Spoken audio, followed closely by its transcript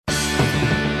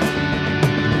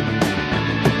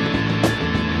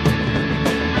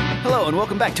and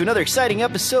welcome back to another exciting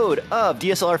episode of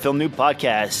DSLR Film Noob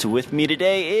Podcast. With me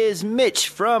today is Mitch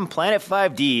from Planet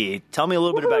 5D. Tell me a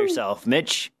little bit about yourself,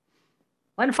 Mitch.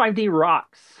 Planet 5D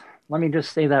rocks. Let me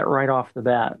just say that right off the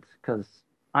bat, because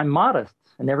I'm modest,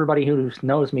 and everybody who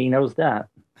knows me knows that.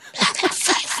 Planet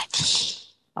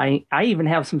 5D. I even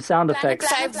have some sound effects.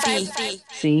 Planet 5D.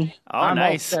 See? Oh, I'm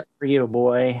nice. all set for you,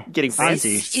 boy. Getting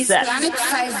fancy. It's Planet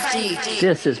 5D.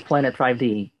 This is Planet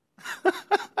 5D.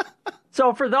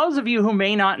 So for those of you who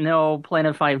may not know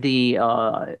Planet 5D,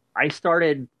 I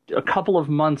started a couple of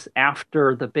months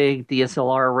after the big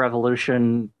DSLR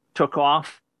revolution took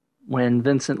off when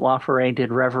Vincent Laforet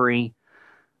did Reverie.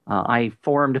 I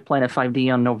formed Planet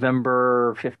 5D on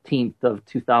November 15th of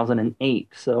 2008.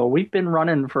 So we've been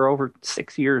running for over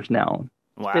 6 years now.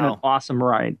 It's been an awesome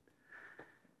ride.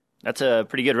 That's a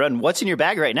pretty good run. What's in your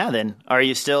bag right now, then? Are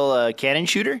you still a Canon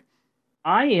shooter?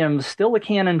 I am still a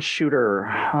Canon shooter.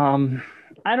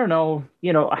 I don't know.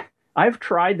 You know, I've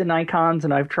tried the Nikons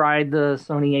and I've tried the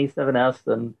Sony A7S,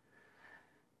 and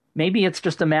maybe it's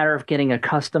just a matter of getting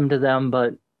accustomed to them.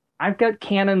 But I've got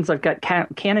Canons. I've got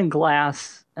Canon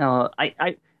glass. I'm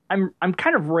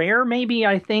kind of rare, maybe,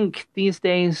 I think, these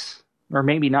days, or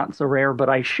maybe not so rare. But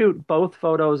I shoot both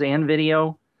photos and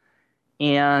video,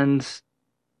 and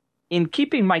in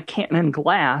keeping my Canon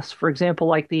glass, for example,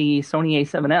 like the Sony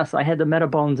A7S, I had the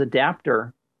Metabones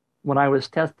adapter when I was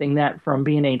testing that from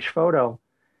B&H Photo.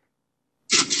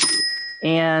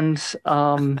 And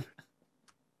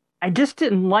I just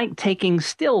didn't like taking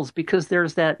stills because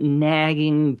there's that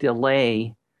nagging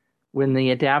delay when the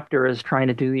adapter is trying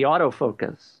to do the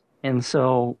autofocus. And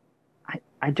so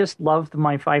I just loved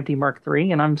my 5D Mark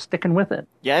III, and I'm sticking with it.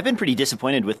 Yeah, I've been pretty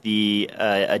disappointed with the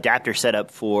adapter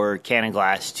setup for Canon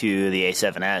glass to the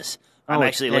A7S. I'm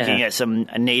actually looking at some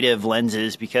native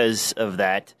lenses because of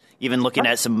that, even looking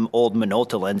at some old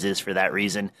Minolta lenses for that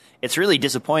reason. It's really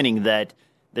disappointing that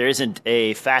there isn't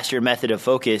a faster method of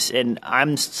focus, and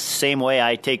I'm the same way.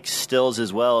 I take stills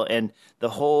as well, and the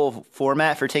whole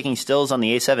format for taking stills on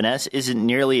the A7S isn't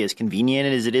nearly as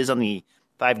convenient as it is on the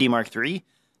 5D Mark III.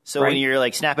 So when you're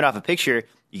like snapping off a picture,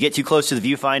 you get too close to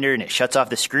the viewfinder and it shuts off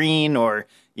the screen, or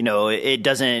it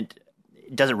doesn't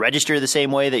register the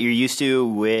same way that you're used to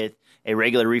with a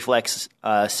regular reflex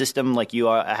system like you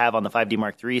have on the 5D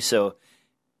Mark III. So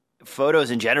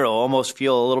photos in general almost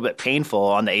feel a little bit painful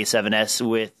on the A7S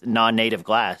with non-native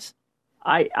glass.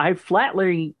 I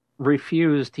flatly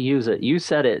refuse to use it. You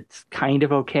said it's kind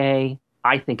of okay.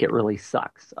 I think it really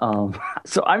sucks.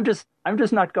 So I'm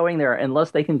just not going there unless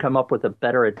they can come up with a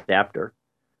better adapter.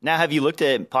 Now, have you looked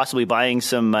at possibly buying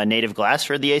some native glass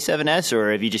for the A7S,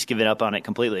 or have you just given up on it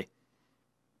completely?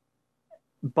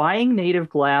 Buying native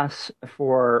glass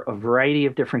for a variety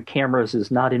of different cameras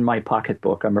is not in my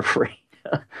pocketbook, I'm afraid.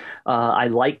 I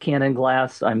like Canon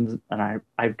glass.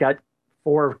 I've got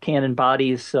 4 Canon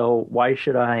bodies, so why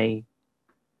should I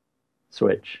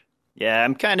switch? Yeah,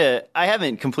 I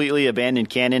haven't completely abandoned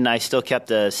Canon. I still kept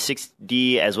a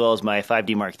 6D as well as my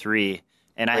 5D Mark III.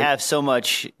 And I have so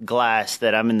much glass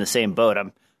that I'm in the same boat.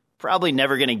 I'm probably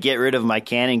never going to get rid of my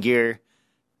Canon gear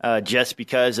just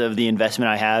because of the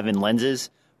investment I have in lenses.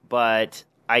 But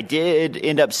I did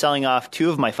end up selling off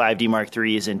 2 of my 5D Mark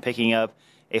IIIs and picking up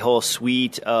a whole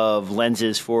suite of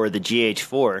lenses for the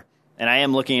GH4. And I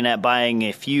am looking at buying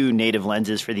a few native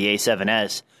lenses for the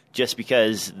A7S, just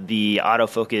because the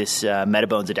autofocus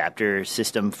Metabones adapter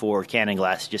system for Canon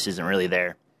glass just isn't really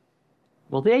there.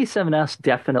 Well, the A7S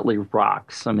definitely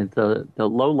rocks. I mean, the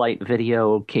low light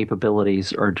video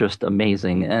capabilities are just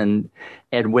amazing. And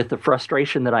with the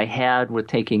frustration that I had with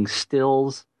taking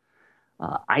stills,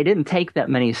 I didn't take that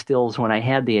many stills when I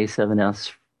had the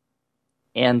A7S.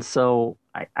 And so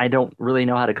I don't really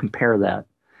know how to compare that.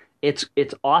 It's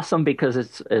awesome because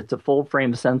it's a full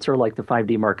frame sensor like the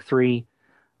 5D Mark III.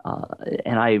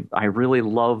 And I really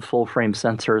love full frame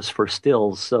sensors for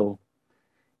stills. So,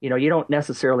 you don't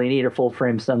necessarily need a full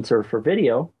frame sensor for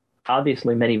video.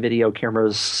 Obviously, many video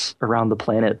cameras around the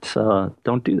planet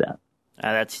don't do that.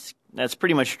 That's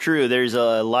pretty much true. There's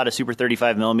a lot of Super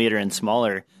 35 millimeter and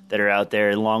smaller that are out there,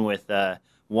 along with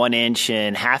 1-inch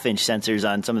and half-inch sensors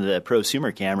on some of the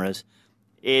prosumer cameras.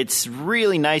 It's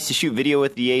really nice to shoot video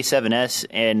with the A7S,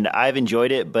 and I've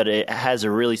enjoyed it, but it has a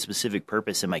really specific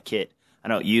purpose in my kit. I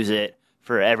don't use it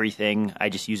for everything. I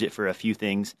just use it for a few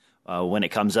things when it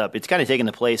comes up. It's kind of taken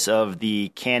the place of the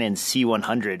Canon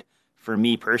C100 for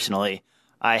me personally.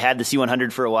 I had the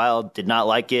C100 for a while, did not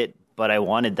like it, but I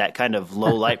wanted that kind of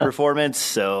low light performance.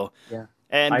 So, yeah.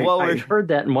 And I heard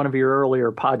that in one of your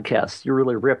earlier podcasts. You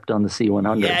really ripped on the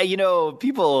C100. Yeah,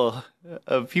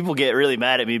 people get really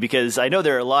mad at me because I know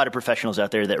there are a lot of professionals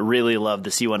out there that really love the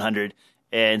C100.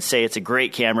 and say it's a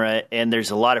great camera, and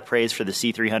there's a lot of praise for the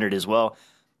C300 as well.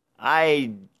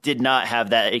 I did not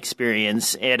have that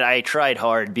experience, and I tried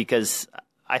hard because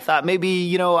I thought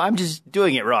maybe, I'm just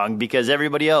doing it wrong because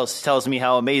everybody else tells me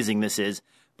how amazing this is.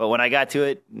 But when I got to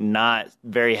it, not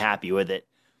very happy with it.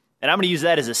 And I'm going to use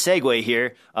that as a segue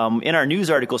here. In our news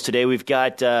articles today, we've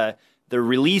got the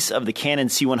release of the Canon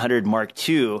C100 Mark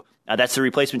II. That's the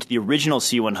replacement to the original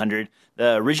C100.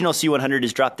 The original C100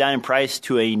 is dropped down in price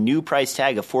to a new price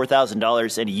tag of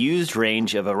 $4,000 and a used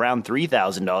range of around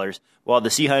 $3,000, while the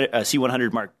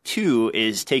C100 Mark II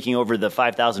is taking over the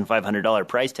 $5,500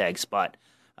 price tag spot.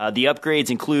 The upgrades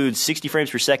include 60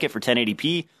 frames per second for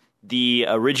 1080p, the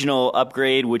original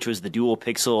upgrade, which was the dual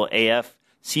pixel AF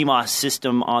CMOS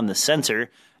system on the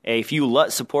sensor, a few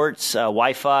LUT supports,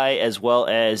 Wi-Fi, as well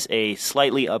as a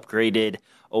slightly upgraded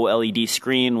OLED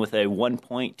screen with a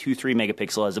 1.23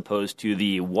 megapixel as opposed to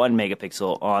the 1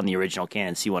 megapixel on the original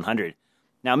Canon C100.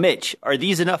 Now, Mitch, are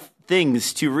these enough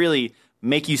things to really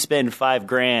make you spend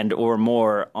 $5,000 or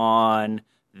more on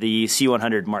the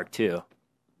C100 Mark II?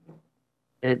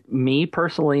 Me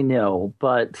personally, no,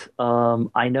 but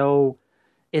I know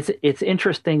it's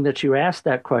interesting that you asked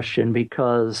that question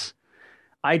because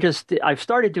I've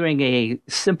started doing a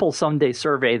simple Sunday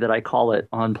survey that I call it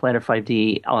on Planet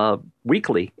 5D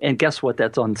weekly, and guess what?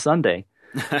 That's on Sunday.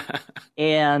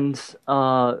 And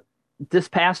this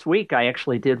past week, I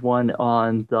actually did one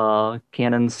on the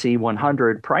Canon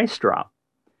C100 price drop,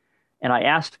 and I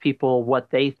asked people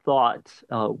what they thought.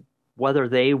 Whether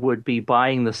they would be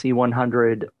buying the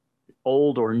C100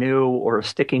 old or new or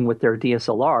sticking with their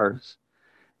DSLRs.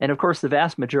 And of course, the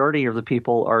vast majority of the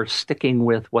people are sticking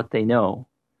with what they know.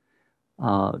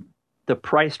 The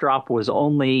price drop was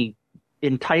only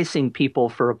enticing people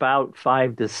for about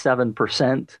 5 to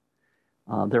 7%.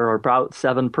 There are about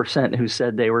 7% who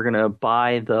said they were going to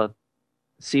buy the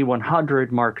C100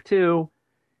 Mark II.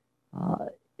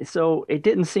 So it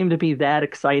didn't seem to be that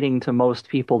exciting to most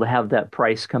people to have that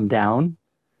price come down.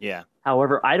 Yeah.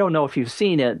 However, I don't know if you've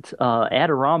seen it.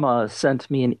 Adorama sent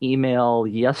me an email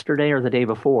yesterday or the day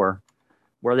before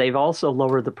where they've also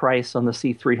lowered the price on the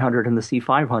C300 and the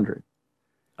C500.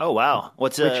 Oh, wow.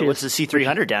 What's the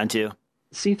C300 down to?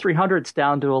 C300's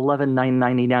down to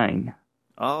 $11,999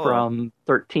 from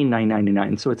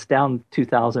 $13,999. So it's down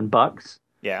 $2,000.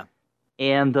 Yeah.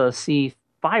 And the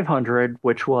C500,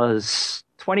 which was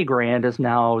 $20,000, is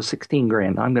now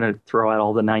 $16,000. I'm going to throw out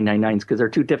all the 999s because they're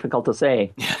too difficult to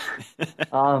say.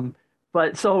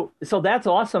 But so that's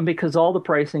awesome because all the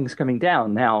pricing's coming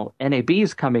down. Now,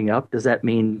 NAB's coming up. Does that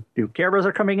mean new cameras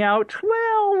are coming out?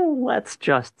 Well, let's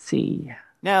just see.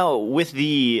 Now, with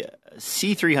the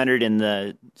C300 and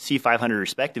the C500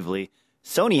 respectively,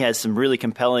 Sony has some really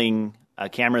compelling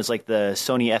cameras like the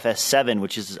Sony FS7,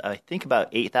 which is, I think,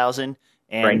 about $8,000,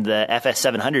 and the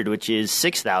FS700, which is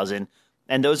 $6,000.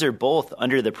 And those are both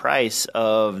under the price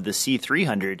of the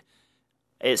C300.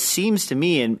 It seems to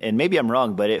me, and maybe I'm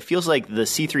wrong, but it feels like the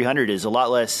C300 is a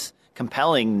lot less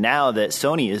compelling now that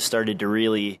Sony has started to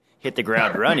really hit the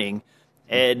ground running.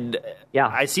 And yeah,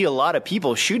 I see a lot of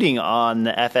people shooting on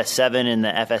the FS7 and the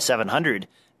FS700.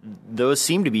 Those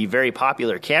seem to be very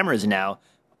popular cameras now.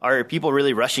 Are people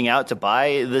really rushing out to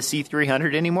buy the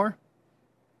C300 anymore?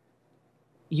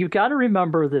 You got to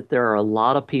remember that there are a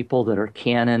lot of people that are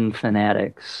Canon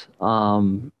fanatics.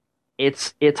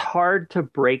 It's hard to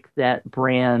break that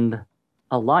brand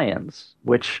alliance,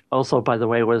 which also, by the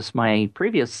way, was my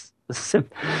previous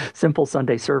Simple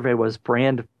Sunday survey was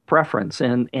brand preference.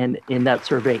 And in that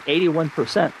survey,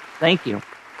 81%. Thank you.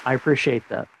 I appreciate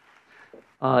that.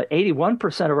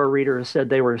 81% of our readers said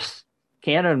they were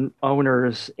Canon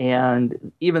owners,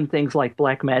 and even things like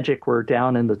Blackmagic were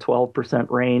down in the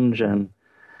 12% range. And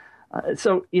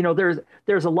so,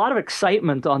 there's a lot of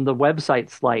excitement on the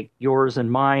websites like yours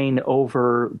and mine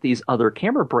over these other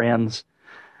camera brands,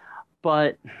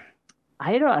 but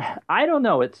I don't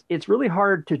know. It's really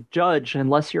hard to judge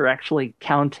unless you're actually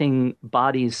counting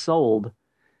bodies sold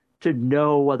to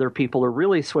know whether people are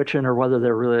really switching or whether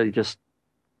they're really just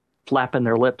flapping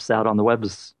their lips out on the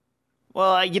webs.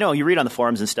 Well, you read on the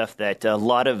forums and stuff that a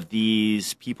lot of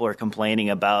these people are complaining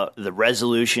about the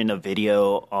resolution of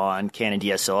video on Canon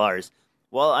DSLRs.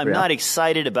 Well, I'm not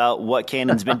excited about what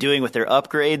Canon's been doing with their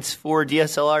upgrades for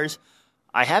DSLRs.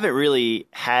 I haven't really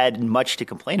had much to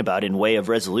complain about in way of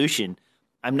resolution.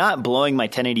 I'm not blowing my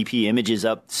 1080p images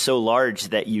up so large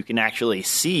that you can actually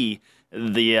see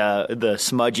the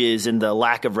smudges and the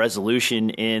lack of resolution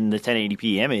in the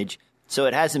 1080p image. So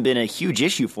it hasn't been a huge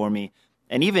issue for me.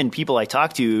 And even people I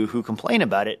talk to who complain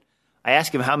about it, I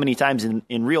ask them how many times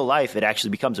in real life it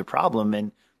actually becomes a problem.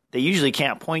 And they usually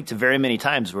can't point to very many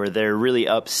times where they're really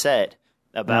upset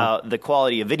about the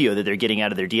quality of video that they're getting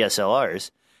out of their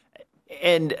DSLRs.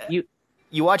 And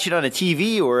you watch it on a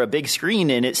TV or a big screen,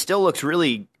 and it still looks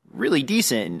really, really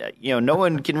decent. No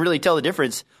one can really tell the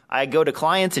difference. I go to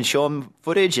clients and show them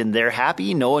footage, and they're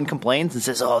happy. No one complains and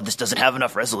says, "Oh, this doesn't have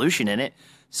enough resolution in it."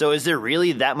 So is there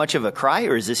really that much of a cry,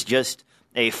 or is this just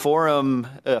a forum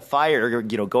fire,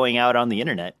 going out on the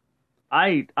internet?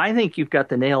 I think you've got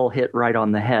the nail hit right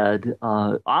on the head.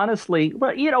 Honestly,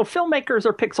 well, filmmakers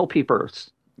are pixel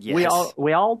peepers. Yes.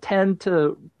 We all tend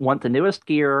to want the newest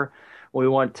gear. We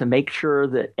want to make sure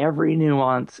that every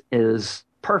nuance is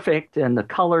perfect and the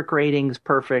color grading's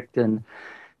perfect, and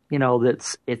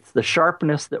it's the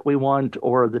sharpness that we want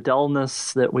or the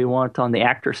dullness that we want on the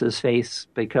actress's face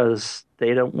because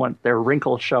they don't want their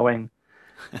wrinkles showing.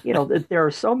 There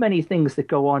are so many things that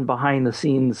go on behind the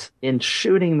scenes in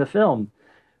shooting the film.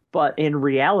 But in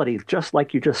reality, just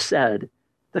like you just said,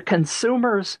 the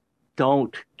consumers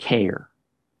don't care.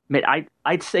 I mean,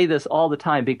 I'd say this all the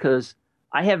time because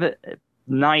I have a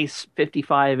nice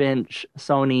 55-inch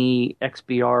Sony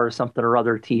XBR or something or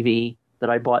other TV that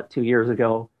I bought 2 years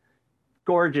ago.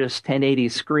 Gorgeous 1080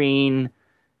 screen.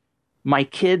 My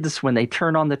kids, when they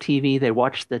turn on the TV, they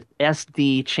watch the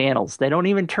SD channels. They don't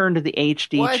even turn to the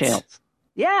HD channels.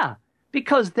 Yeah,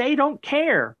 because they don't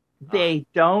care. They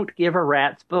don't give a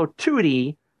rat's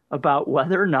patootie about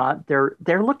whether or not they're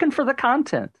looking for the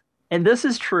content. And this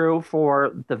is true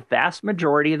for the vast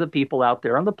majority of the people out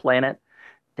there on the planet.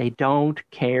 They don't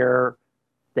care.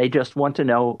 They just want to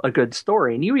know a good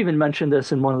story. And you even mentioned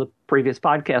this in one of the previous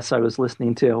podcasts I was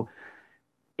listening to.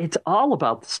 It's all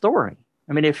about the story.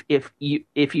 I mean, if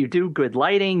you do good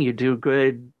lighting, you do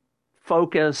good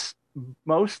focus,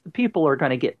 most people are going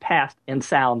to get past, and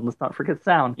sound, let's not forget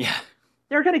sound. Yeah.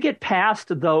 They're going to get past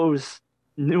those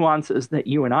nuances that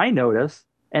you and I notice,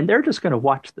 and they're just going to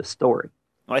watch the story.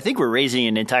 Well, I think we're raising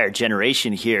an entire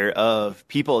generation here of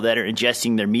people that are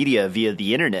ingesting their media via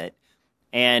the internet,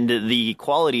 and the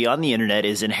quality on the internet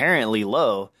is inherently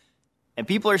low. And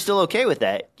people are still okay with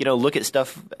that. Look at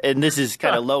stuff, and this is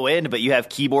kind of low end, but you have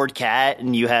Keyboard Cat,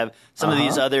 and you have some of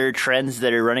these other trends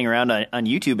that are running around on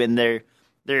YouTube, and there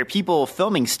are people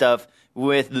filming stuff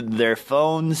with their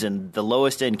phones and the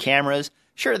lowest end cameras.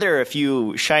 Sure, there are a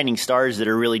few shining stars that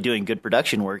are really doing good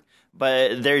production work,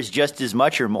 but there's just as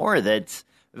much or more that's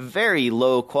very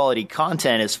low quality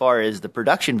content as far as the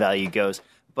production value goes,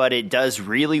 but it does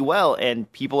really well, and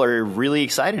people are really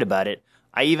excited about it.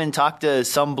 I even talked to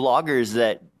some bloggers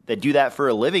that do that for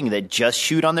a living that just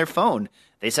shoot on their phone.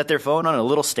 They set their phone on a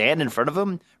little stand in front of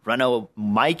them, run a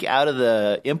mic out of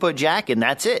the input jack, and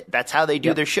that's it. That's how they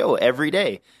do their show every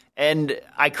day. And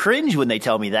I cringe when they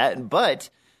tell me that, but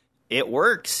it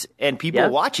works, and people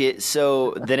watch it,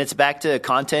 so then it's back to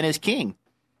content is king.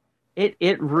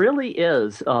 It really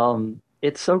is.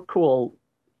 It's so cool.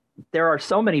 There are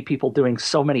so many people doing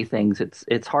so many things.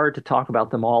 It's hard to talk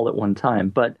about them all at one time,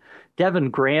 but Devin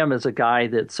Graham is a guy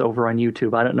that's over on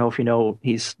YouTube. I don't know if you know,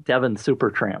 he's Devin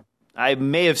Supertramp. I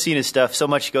may have seen his stuff. So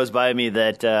much goes by me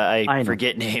that I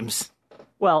forget names.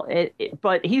 Well,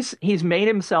 but he's made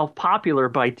himself popular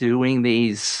by doing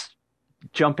these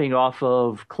jumping off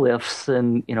of cliffs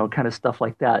and kind of stuff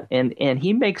like that. And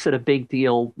he makes it a big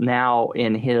deal now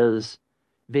in his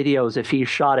videos if he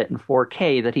shot it in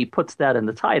 4K that he puts that in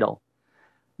the title.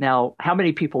 Now, how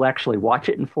many people actually watch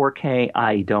it in 4K?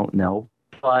 I don't know.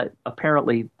 But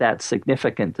apparently that's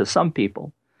significant to some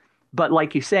people. But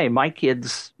like you say, my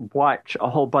kids watch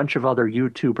a whole bunch of other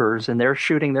YouTubers, and they're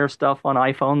shooting their stuff on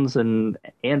iPhones and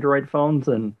Android phones.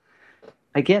 And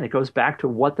again, it goes back to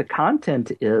what the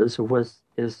content is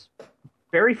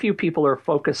very few people are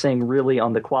focusing really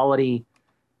on the quality,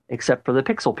 except for the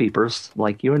pixel peepers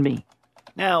like you and me.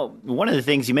 Now, one of the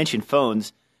things you mentioned,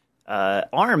 phones.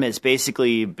 ARM has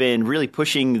basically been really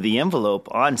pushing the envelope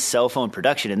on cell phone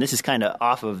production, and this is kind of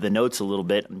off of the notes a little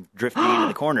bit. I'm drifting into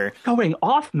the corner. Going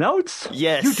off notes?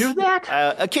 Yes. You do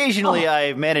that? Occasionally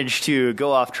I manage to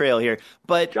go off trail here,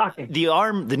 but shocking.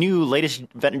 The new latest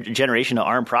generation of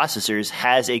ARM processors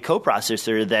has a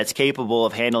coprocessor that's capable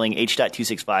of handling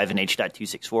H.265 and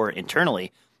H.264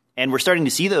 internally. And we're starting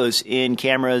to see those in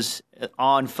cameras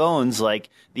on phones like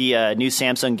the new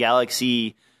Samsung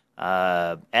Galaxy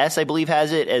S, I believe,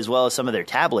 has it, as well as some of their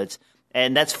tablets.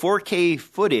 And that's 4K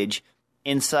footage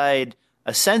inside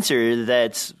a sensor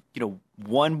that's,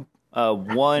 one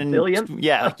billion?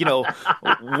 Yeah,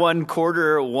 1/4,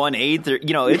 1/8,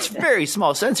 or, it's a very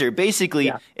small sensor. Basically,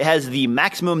 It has the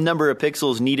maximum number of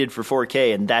pixels needed for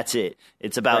 4K, and that's it.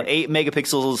 It's about 8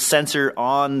 megapixels sensor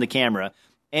on the camera.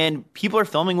 And people are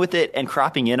filming with it and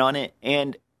cropping in on it.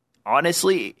 And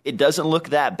honestly, it doesn't look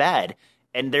that bad.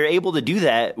 And they're able to do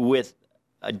that with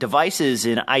devices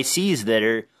and ICs that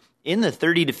are in the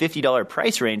 $30 to $50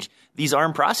 price range. These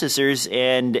ARM processors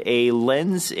and a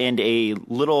lens and a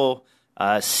little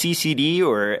CCD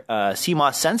or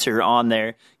CMOS sensor on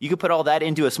there. You could put all that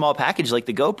into a small package like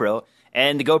the GoPro,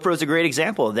 and the GoPro is a great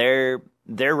example. They're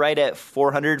right at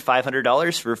 $400,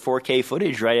 $500 for 4K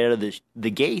footage right out of the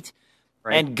gate.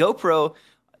 Right. And GoPro,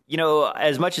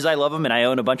 as much as I love them and I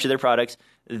own a bunch of their products,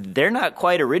 they're not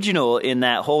quite original in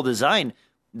that whole design.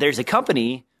 There's a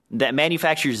company that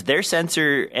manufactures their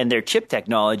sensor and their chip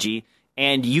technology,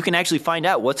 and you can actually find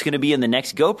out what's going to be in the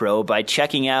next GoPro by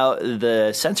checking out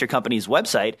the sensor company's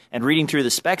website and reading through the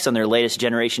specs on their latest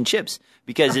generation chips.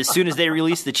 Because as soon as they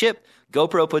release the chip,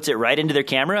 GoPro puts it right into their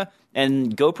camera,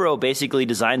 and GoPro basically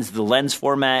designs the lens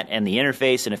format and the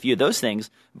interface and a few of those things.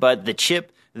 But the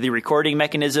chip, the recording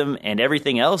mechanism, and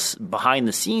everything else behind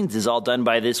the scenes is all done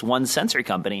by this one sensor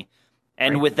company.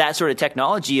 And with that sort of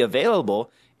technology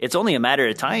available, it's only a matter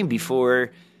of time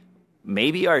before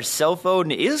maybe our cell phone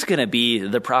is going to be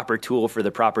the proper tool for the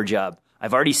proper job.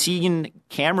 I've already seen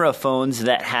camera phones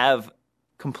that have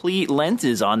complete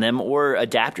lenses on them or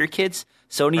adapter kits.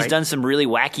 Sony's done some really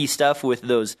wacky stuff with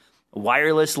those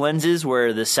wireless lenses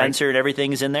where the sensor and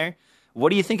everything is in there.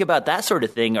 What do you think about that sort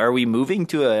of thing? Are we moving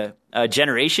to a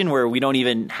generation where we don't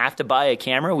even have to buy a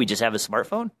camera, we just have a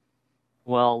smartphone?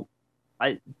 Well,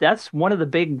 that's one of the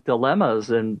big dilemmas,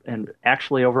 and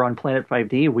actually over on Planet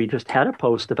 5D, we just had a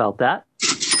post about that.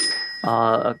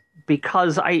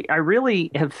 Because I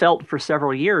really have felt for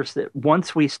several years that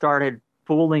once we started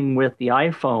fooling with the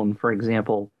iPhone, for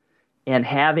example, and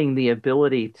having the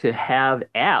ability to have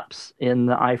apps in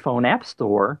the iPhone App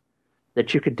Store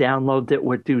that you could download that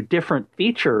would do different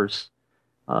features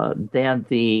than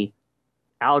the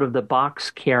out-of-the-box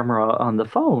camera on the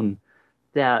phone,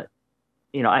 that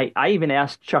I even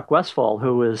asked Chuck Westfall,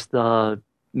 who is the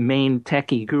main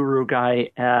techie guru guy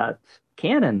at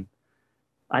Canon.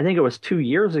 I think it was 2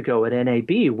 years ago at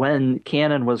NAB when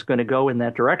Canon was going to go in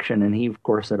that direction. And he, of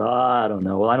course, said, I don't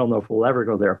know. Well, I don't know if we'll ever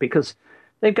go there because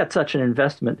they've got such an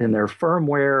investment in their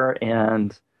firmware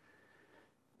and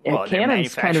Canon's their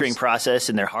manufacturing process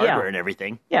and their hardware and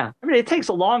everything. Yeah. I mean, it takes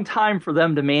a long time for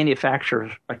them to manufacture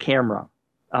a camera.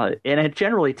 And it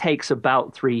generally takes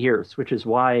about 3 years, which is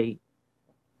why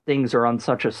things are on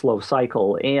such a slow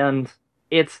cycle. And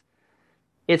it's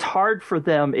hard for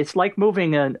them. It's like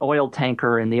moving an oil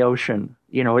tanker in the ocean.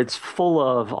 It's full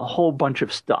of a whole bunch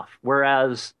of stuff.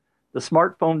 Whereas the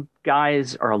smartphone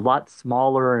guys are a lot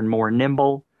smaller and more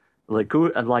nimble. Like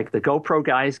the GoPro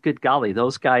guys, good golly,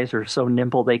 those guys are so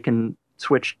nimble they can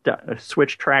switch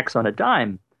tracks on a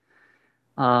dime.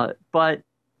 But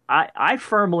I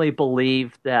firmly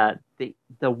believe that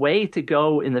the way to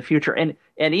go in the future, and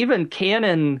even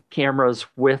Canon cameras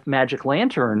with Magic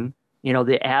Lantern,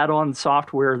 the add-on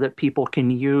software that people can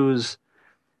use,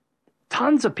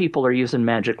 tons of people are using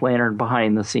Magic Lantern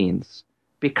behind the scenes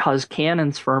because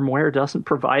Canon's firmware doesn't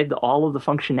provide all of the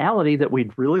functionality that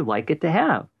we'd really like it to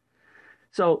have.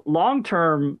 So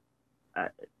long-term,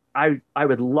 I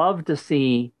would love to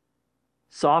see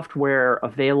software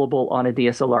available on a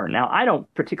DSLR. Now, I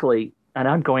don't particularly, and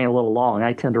I'm going a little long,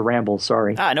 I tend to ramble,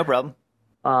 sorry. No problem.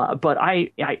 But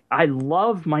I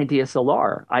love my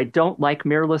DSLR. I don't like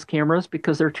mirrorless cameras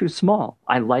because they're too small.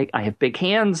 I have big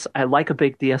hands. I like a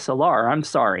big DSLR. I'm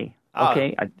sorry.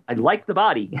 Okay, I like the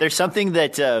body. There's something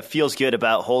that feels good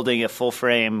about holding a full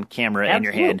frame camera in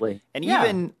your hand. And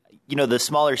even the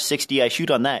smaller 60 I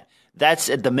shoot on that. That's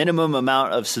at the minimum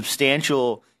amount of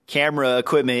substantial camera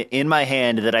equipment in my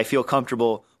hand that I feel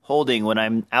comfortable holding when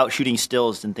I'm out shooting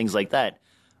stills and things like that.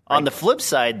 Right. On the flip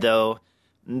side, though,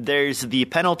 there's the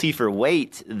penalty for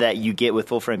weight that you get with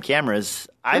full-frame cameras.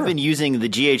 Sure. I've been using the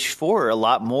GH4 a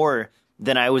lot more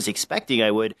than I was expecting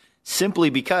I would, simply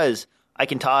because I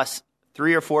can toss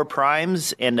 3 or 4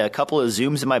 primes and a couple of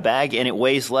zooms in my bag, and it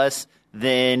weighs less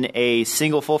than a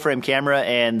single full-frame camera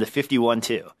and the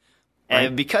 51.2. Right.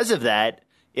 And because of that,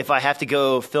 if I have to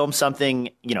go film something,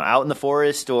 out in the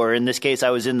forest, or in this case,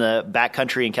 I was in the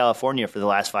backcountry in California for the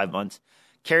last 5 months,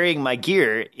 carrying my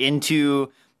gear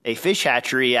into a fish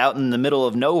hatchery out in the middle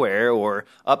of nowhere or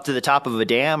up to the top of a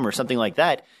dam or something like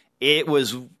that, it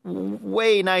was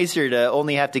way nicer to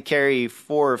only have to carry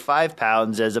 4 or 5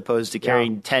 pounds as opposed to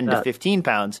carrying 10 to 15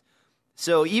 pounds.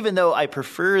 So even though I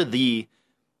prefer the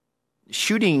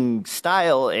shooting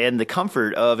style and the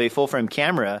comfort of a full-frame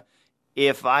camera,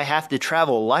 if I have to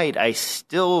travel light, I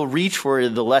still reach for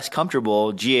the less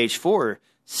comfortable GH4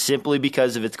 simply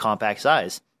because of its compact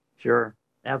size. Sure,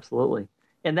 absolutely.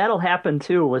 And that'll happen,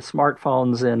 too, with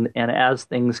smartphones and as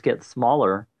things get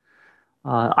smaller.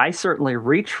 I certainly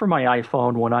reach for my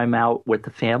iPhone when I'm out with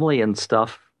the family and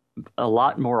stuff, a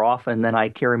lot more often than I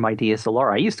carry my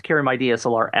DSLR. I used to carry my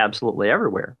DSLR absolutely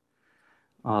everywhere.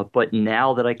 But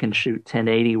now that I can shoot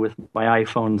 1080 with my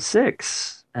iPhone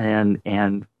 6,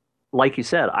 and like you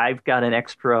said, I've got an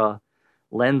extra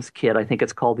lens kit. I think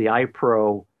it's called the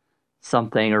iPro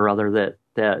something or other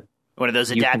that one of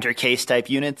those adapter case type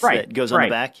units right, that goes on the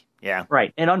back. Yeah.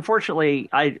 Right. And unfortunately,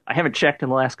 I haven't checked in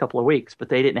the last couple of weeks, but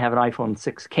they didn't have an iPhone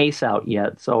 6 case out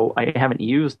yet, so I haven't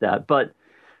used that. But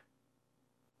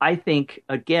I think,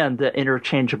 again, the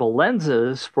interchangeable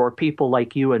lenses for people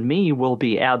like you and me will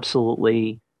be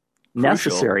absolutely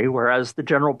necessary, whereas the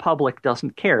general public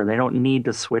doesn't care. They don't need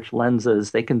to switch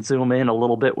lenses. They can zoom in a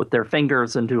little bit with their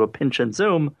fingers and do a pinch and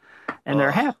zoom, and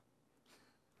they're happy.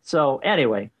 So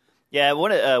anyway. Yeah,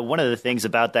 one of the things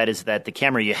about that is that the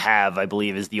camera you have, I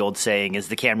believe, is the old saying, is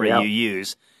the camera you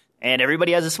use. And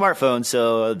everybody has a smartphone,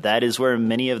 so that is where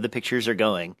many of the pictures are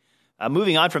going.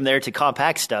 Moving on from there to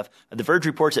compact stuff, The Verge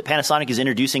reports that Panasonic is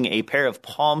introducing a pair of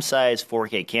palm-sized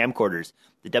 4K camcorders.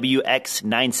 The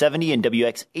WX970 and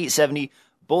WX870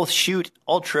 both shoot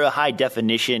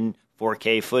ultra-high-definition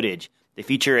 4K footage. They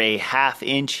feature a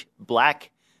half-inch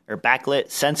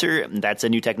backlit sensor. That's a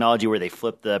new technology where they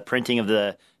flip the printing of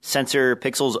the sensor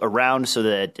pixels around so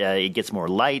that it gets more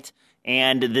light.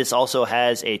 And this also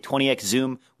has a 20x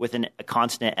zoom with a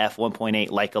constant f1.8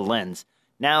 Leica lens.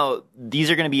 Now, these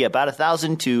are going to be about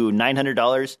 $1,000 to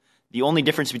 $900. The only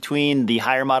difference between the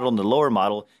higher model and the lower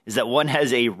model is that one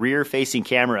has a rear-facing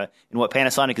camera in what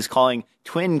Panasonic is calling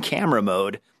twin camera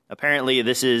mode. Apparently,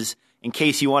 this is in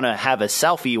case you want to have a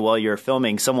selfie while you're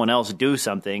filming someone else do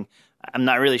something. I'm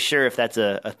not really sure if that's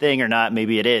a thing or not.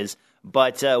 Maybe it is.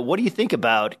 But what do you think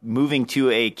about moving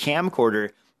to a camcorder?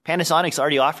 Panasonic's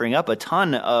already offering up a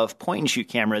ton of point-and-shoot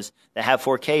cameras that have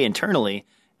 4K internally.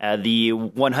 The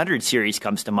 100 series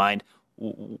comes to mind.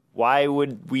 Why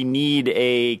would we need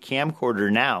a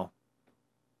camcorder now?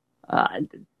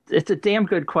 It's a damn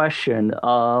good question.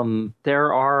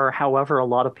 There are, however, a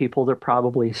lot of people that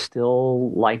probably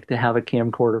still like to have a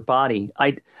camcorder body.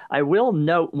 I will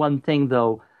note one thing,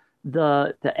 though.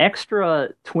 The extra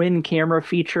twin camera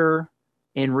feature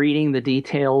in reading the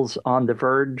details on the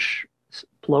Verge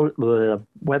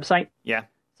website. Yeah.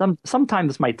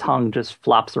 Sometimes my tongue just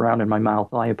flops around in my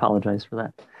mouth. I apologize for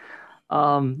that.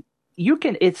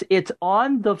 It's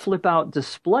on the flip out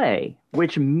display,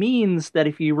 which means that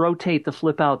if you rotate the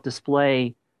flip out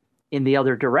display in the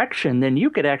other direction, then you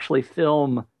could actually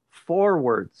film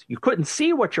forwards. You couldn't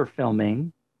see what you're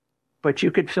filming, but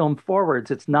you could film forwards.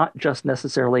 It's not just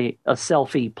necessarily a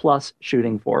selfie plus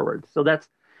shooting forward. So that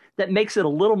makes it a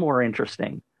little more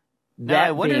interesting. Now,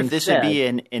 I wonder if this would be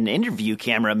an interview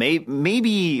camera,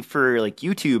 maybe for like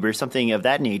YouTube or something of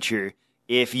that nature.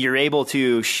 If you're able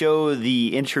to show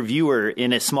the interviewer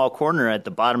in a small corner at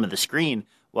the bottom of the screen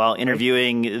while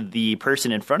interviewing the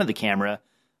person in front of the camera,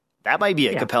 that might be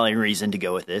a compelling reason to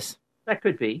go with this. That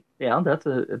could be. Yeah, that's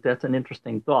an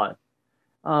interesting thought.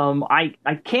 I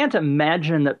can't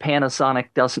imagine that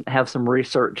Panasonic doesn't have some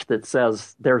research that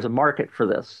says there's a market for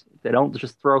this. They don't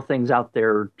just throw things out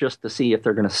there just to see if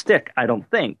they're going to stick, I don't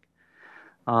think.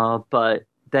 But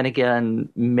then again,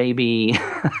 maybe,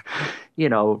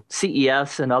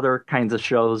 CES and other kinds of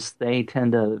shows, they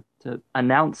tend to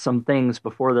announce some things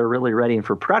before they're really ready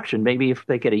for production. Maybe if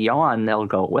they get a yawn, they'll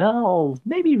go, well,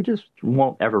 maybe we just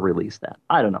won't ever release that.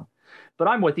 I don't know. But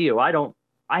I'm with you. I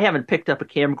haven't picked up a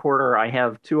camcorder. I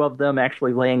have two of them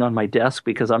actually laying on my desk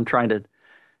because I'm trying to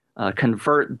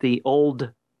convert the old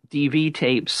DV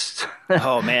tapes.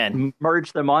 Oh, man.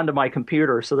 Merge them onto my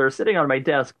computer. So they're sitting on my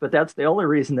desk, but that's the only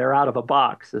reason they're out of a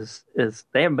box is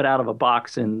they haven't been out of a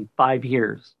box in 5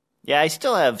 years. Yeah, I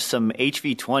still have some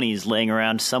HV20s laying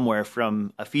around somewhere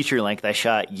from a feature length I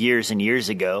shot years and years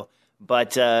ago.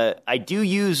 But I do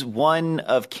use one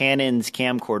of Canon's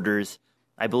camcorders.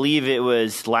 I believe it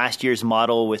was last year's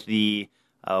model with the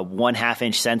 1/2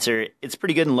 inch sensor. It's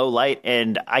pretty good in low light,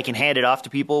 and I can hand it off to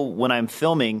people when I'm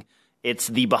filming. It's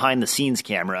the behind-the-scenes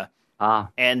camera.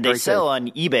 And they sell on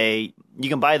eBay. You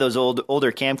can buy those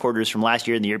older camcorders from last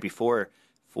year and the year before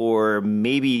for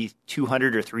maybe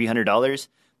 $200 or $300.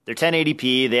 They're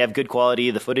 1080p. They have good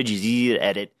quality. The footage is easy to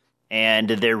edit, and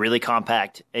they're really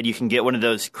compact. And you can get one of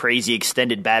those crazy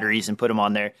extended batteries and put them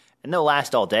on there, and they'll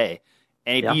last all day.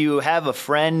 And if you have a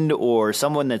friend or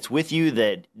someone that's with you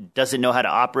that doesn't know how to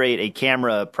operate a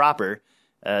camera proper,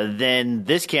 then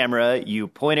this camera, you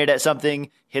point it at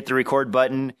something, hit the record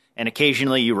button, and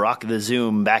occasionally you rock the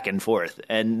zoom back and forth.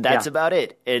 And that's about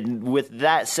it. And with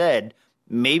that said,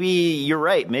 maybe you're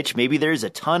right, Mitch. Maybe there's a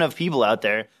ton of people out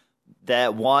there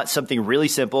that want something really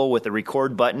simple with a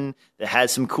record button that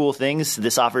has some cool things,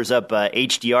 this offers up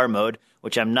HDR mode,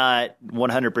 which I'm not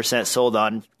 100% sold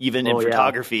on, even in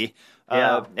photography,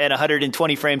 at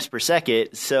 120 frames per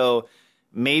second. So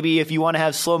maybe if you want to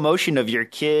have slow motion of your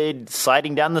kid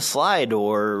sliding down the slide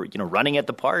or, running at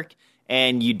the park,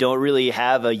 and you don't really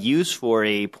have a use for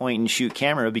a point-and-shoot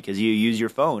camera because you use your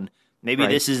phone, maybe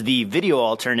this is the video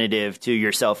alternative to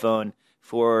your cell phone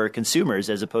for consumers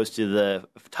as opposed to the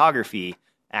photography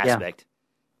aspect.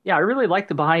 Yeah, I really like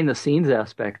the behind-the-scenes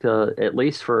aspect, at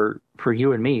least for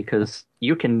you and me, because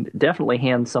you can definitely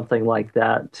hand something like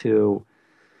that to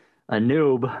a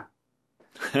noob.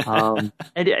 And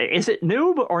is it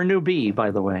noob or newbie,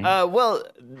 by the way? Well,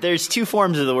 there's two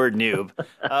forms of the word noob.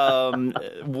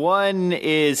 One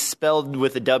is spelled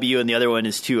with a W and the other one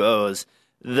is two O's.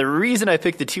 The reason I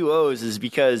picked the two O's is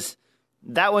because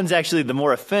that one's actually the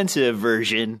more offensive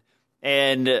version.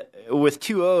 And with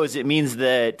two O's, it means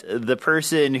that the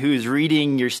person who's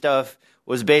reading your stuff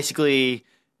was basically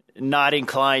not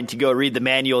inclined to go read the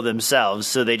manual themselves.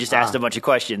 So they just asked a bunch of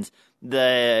questions.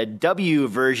 The W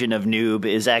version of noob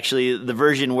is actually the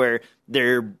version where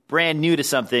they're brand new to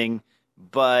something,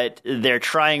 but they're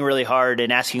trying really hard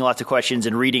and asking lots of questions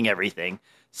and reading everything.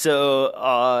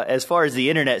 So as far as the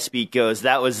internet speak goes,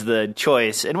 that was the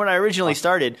choice. And when I originally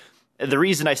started, the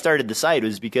reason I started the site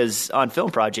was because on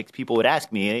film projects, people would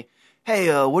ask me,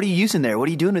 hey, what are you using there? What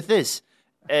are you doing with this?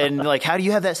 And like, how do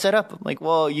you have that set up? I'm like,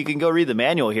 well, you can go read the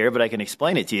manual here, but I can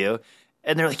explain it to you.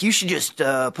 And they're like, you should just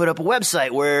put up a website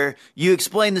where you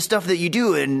explain the stuff that you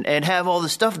do and have all the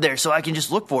stuff there so I can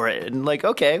just look for it. And like,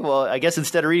 okay, well, I guess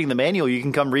instead of reading the manual, you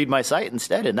can come read my site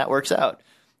instead, and that works out.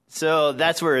 So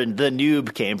that's where the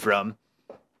noob came from.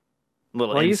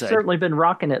 Well, you've certainly been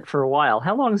rocking it for a while.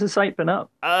 How long has the site been up?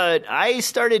 I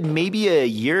started maybe a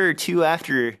year or two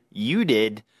after you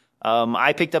did.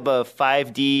 I picked up a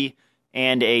 5D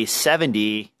and a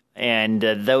 7D, and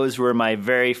those were my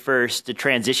very first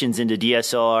transitions into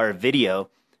DSLR video.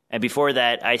 And before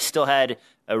that, I still had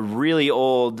a really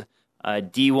old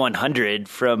D100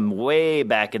 from way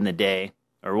back in the day,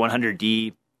 or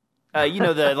 100D.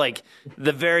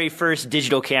 The very first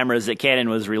digital cameras that Canon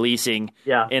was releasing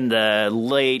in the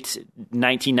late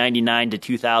 1999 to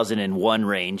 2001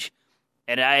 range.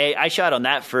 And I shot on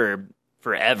that for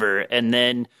forever. And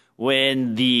then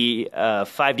when the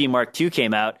 5D Mark II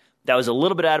came out, that was a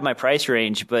little bit out of my price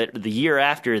range, but the year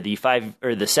after the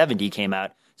 7D came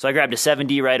out. So I grabbed a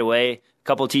 7D right away, a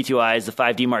couple of T2Is, the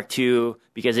 5D Mark II,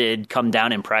 because it had come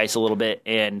down in price a little bit.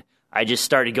 And I just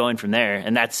started going from there.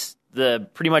 And that's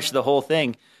pretty much the whole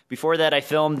thing. Before that, I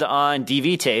filmed on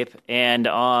DV tape and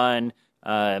on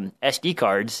SD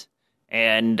cards,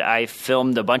 and I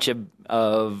filmed a bunch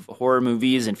of horror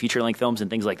movies and feature-length films and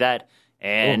things like that.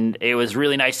 And It was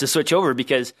really nice to switch over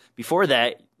because before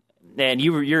that, and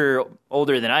you're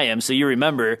older than I am, so you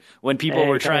remember when people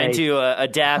were trying to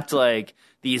adapt like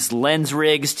these lens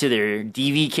rigs to their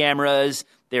DV cameras.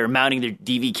 They were mounting their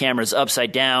DV cameras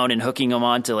upside down and hooking them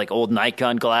onto like old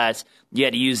Nikon glass. You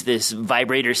had to use this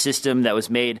vibrator system that was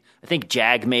made. I think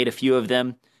Jag made a few of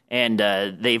them, and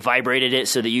they vibrated it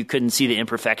so that you couldn't see the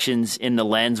imperfections in the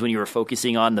lens when you were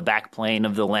focusing on the back plane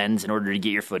of the lens in order to get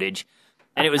your footage.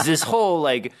 And it was this whole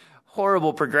like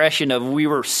horrible progression of we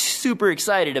were super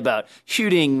excited about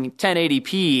shooting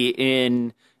 1080p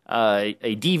in a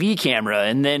DV camera,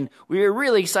 and then we were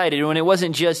really excited when it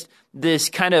wasn't just this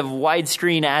kind of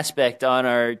widescreen aspect on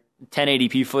our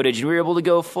 1080p footage, and we were able to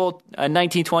go full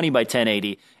 1920 by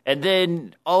 1080. And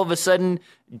then all of a sudden,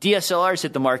 DSLRs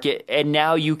hit the market, and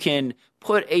now you can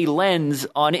put a lens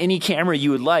on any camera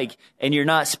you would like, and you're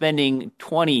not spending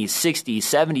 $20,000,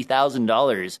 $60,000,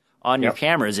 $70,000 on your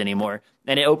cameras anymore.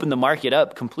 And it opened the market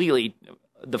up completely.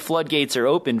 The floodgates are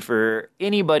open for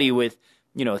anybody with,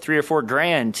 $3 or $4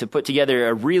 grand to put together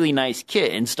a really nice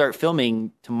kit and start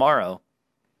filming tomorrow.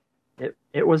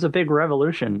 It was a big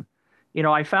revolution.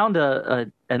 I found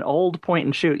an old point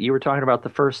and shoot. You were talking about the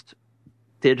first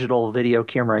digital video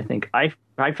camera, I think.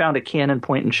 I found a Canon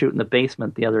point and shoot in the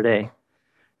basement the other day.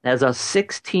 It has a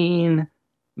 16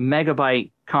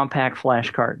 megabyte compact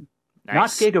flash card.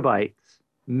 Nice. Not gigabytes,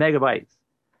 megabytes.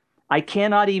 I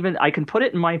can put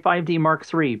it in my 5D Mark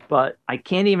III, but I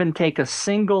can't even take a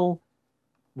single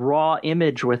raw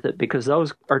image with it because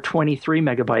those are 23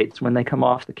 megabytes when they come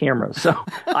off the camera. So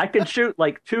I can shoot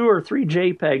like 2 or 3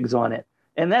 JPEGs on it,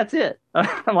 and that's it.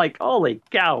 I'm like, holy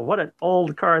cow, what an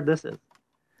old card this is.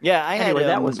 Yeah, Anyway,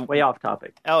 that was way off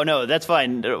topic. Oh, no, that's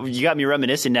fine. You got me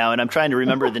reminiscing now, and I'm trying to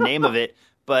remember the name of it.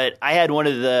 But I had one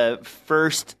of the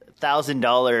first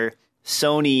 $1,000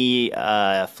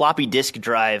 Sony floppy disk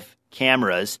drive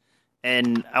cameras,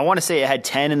 and I want to say it had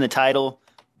 10 in the title,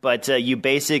 but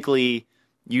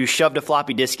you shoved a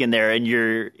floppy disk in there, and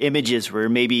your images were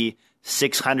maybe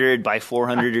 600 by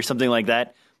 400 or something like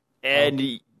that.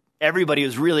 And everybody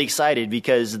was really excited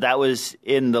because that was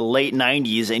in the late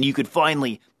 90s, and you could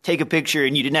finally take a picture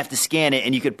and you didn't have to scan it,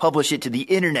 and you could publish it to the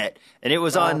internet. And it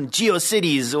was on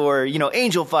GeoCities or,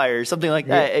 Angel Fire or something like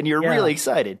that, and you're really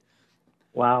excited.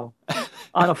 Wow.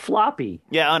 On a floppy.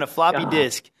 Yeah, on a floppy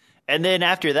disk. And then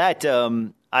after that,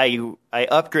 I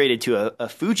upgraded to a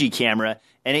Fuji camera,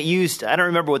 and it used, I don't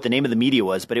remember what the name of the media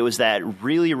was, but it was that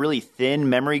really, really thin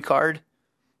memory card.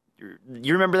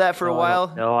 You remember that for a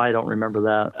while? No, I don't remember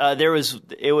that.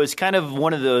 It was kind of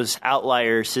one of those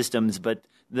outlier systems, but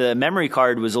the memory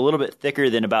card was a little bit thicker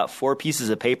than about 4 pieces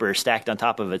of paper stacked on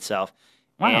top of itself.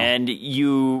 Wow. And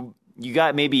you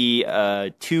got maybe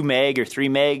 2 meg or 3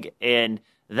 meg, and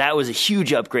that was a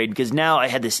huge upgrade because now I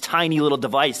had this tiny little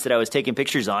device that I was taking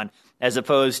pictures on, as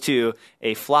opposed to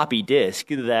a floppy disk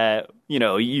that,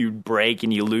 you break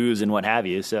and you lose and what have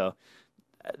you. So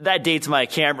that dates my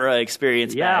camera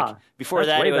experience back. Before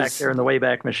that, it was back there in the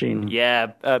Wayback Machine.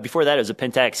 Yeah, before that, it was a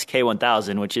Pentax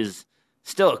K1000, which is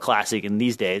still a classic in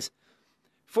these days.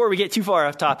 Before we get too far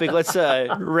off topic, let's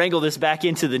wrangle this back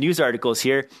into the news articles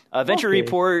here.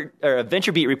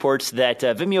 VentureBeat reports that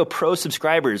Vimeo Pro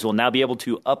subscribers will now be able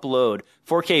to upload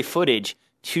 4K footage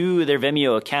to their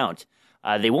Vimeo account.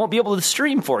 They won't be able to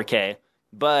stream 4K,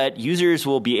 but users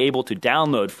will be able to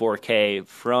download 4K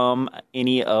from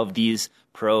any of these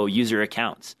Pro user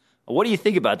accounts. What do you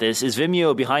think about this? Is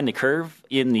Vimeo behind the curve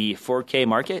in the 4K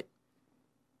market?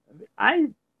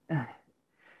 I'm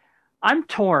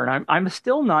torn. I'm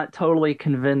still not totally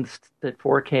convinced that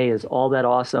 4K is all that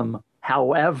awesome.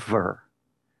 However,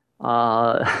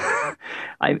 I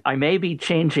may be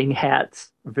changing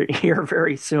hats here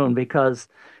very soon because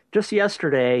just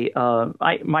yesterday,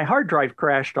 my hard drive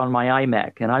crashed on my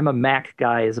iMac, and I'm a Mac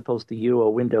guy as opposed to you, a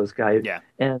Windows guy. Yeah.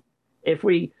 And if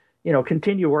we,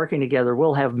 continue working together,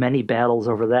 we'll have many battles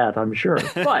over that, I'm sure.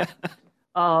 But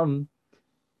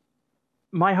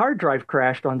my hard drive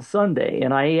crashed on Sunday,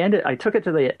 and I took it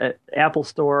to the Apple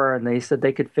store, and they said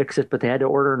they could fix it, but they had to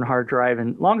order a hard drive.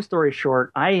 And long story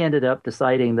short, I ended up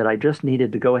deciding that I just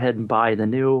needed to go ahead and buy the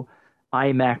new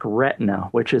iMac Retina,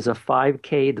 which is a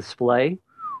 5K display.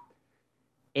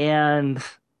 And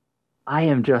I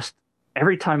am just,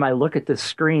 every time I look at this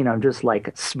screen, I'm just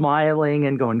like smiling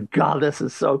and going, God, this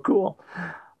is so cool.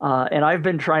 And I've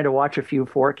been trying to watch a few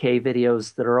 4K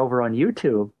videos that are over on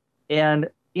YouTube. And,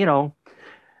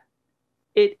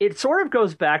 it sort of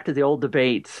goes back to the old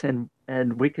debates, and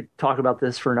we could talk about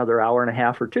this for another hour and a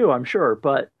half or two, I'm sure.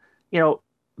 But,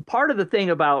 part of the thing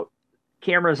about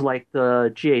cameras like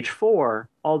the GH4,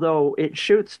 although it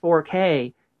shoots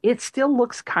 4K, it still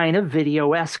looks kind of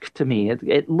video-esque to me.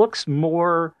 It looks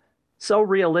more so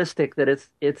realistic that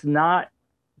it's not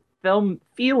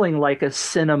feeling like a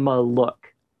cinema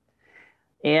look.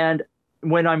 And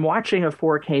when I'm watching a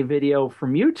 4K video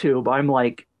from YouTube, I'm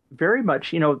like very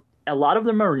much, a lot of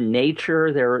them are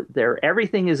nature. They're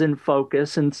everything is in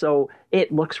focus, and so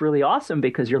it looks really awesome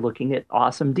because you're looking at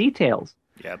awesome details.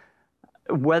 Yep.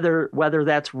 Whether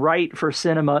that's right for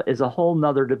cinema is a whole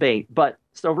nother debate. But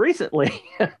so recently,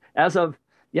 as of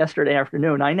yesterday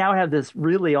afternoon, I now have this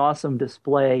really awesome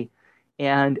display,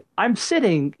 and I'm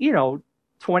sitting,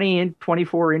 20 and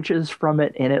 24 inches from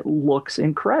it, and it looks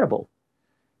incredible.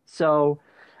 So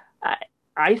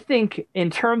I think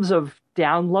in terms of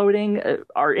downloading,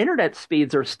 our internet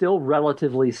speeds are still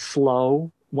relatively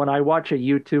slow. When I watch a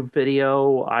YouTube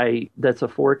video that's a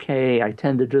 4K, I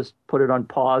tend to just put it on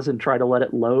pause and try to let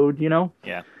it load,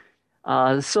 Yeah.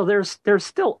 So there's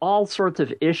still all sorts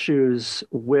of issues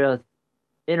with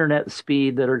internet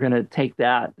speed that are going to take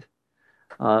that.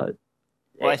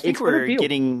 Well, I think we're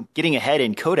getting ahead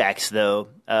in codecs, though.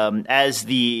 As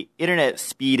the internet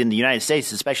speed in the United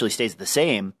States especially stays the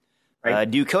same, right.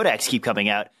 New codecs keep coming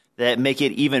out that make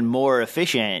it even more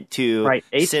efficient to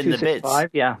send the bits.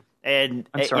 Yeah. And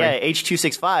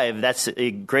H.265, that's a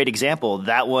great example.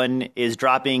 That one is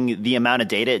dropping the amount of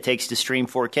data it takes to stream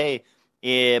 4K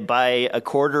by a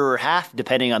quarter or half,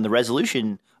 depending on the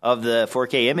resolution of the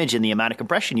 4K image and the amount of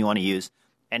compression you want to use.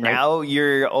 And now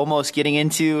you're almost getting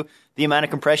into the amount of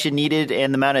compression needed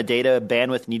and the amount of data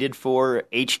bandwidth needed for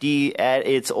HD at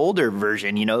its older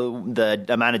version. The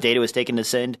amount of data was taken to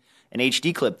send an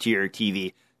HD clip to your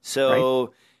TV.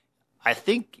 So I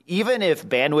think even if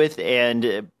bandwidth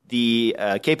and the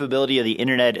capability of the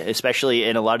internet, especially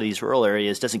in a lot of these rural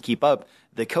areas, doesn't keep up,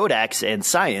 the codecs and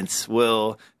science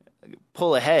will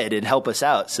pull ahead and help us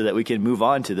out so that we can move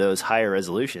on to those higher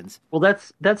resolutions. Well,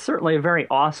 that's certainly a very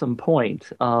awesome point.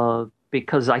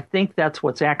 because I think that's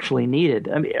what's actually needed.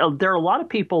 I mean, there are a lot of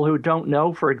people who don't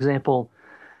know, for example,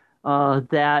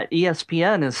 that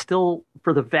ESPN is still,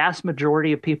 for the vast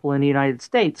majority of people in the United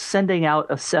States, sending out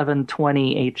a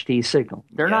 720 HD signal.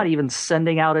 They're not even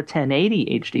sending out a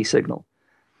 1080 HD signal.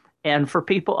 And for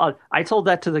people, I told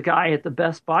that to the guy at the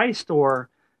Best Buy store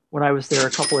when I was there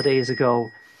a couple of days ago,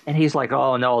 and he's like,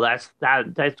 "Oh no, that's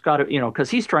got to, because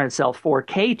he's trying to sell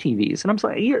 4K TVs." And I'm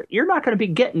like, "You're not going to be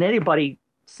getting anybody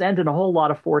sending a whole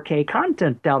lot of 4K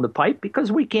content down the pipe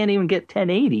because we can't even get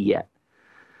 1080 yet."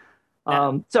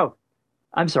 So,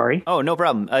 I'm sorry. Oh, no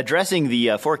problem. Addressing the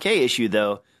 4K issue,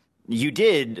 though, you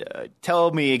did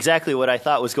tell me exactly what I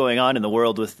thought was going on in the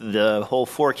world with the whole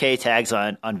 4K tags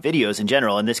on videos in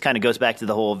general, and this kind of goes back to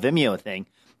the whole Vimeo thing.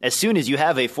 As soon as you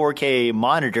have a 4K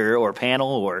monitor or panel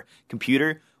or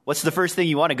computer, what's the first thing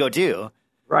you want to go do?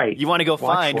 Right. You want to go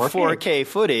find 4K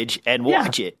footage and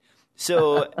watch it.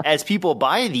 So as people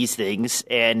buy these things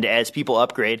and as people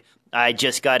upgrade, I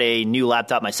just got a new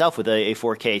laptop myself with a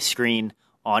 4K screen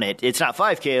on it. It's not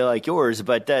 5K like yours,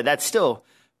 but that's still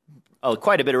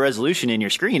quite a bit of resolution in your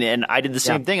screen. And I did the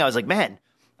same thing. I was like, man,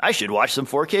 I should watch some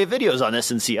 4K videos on this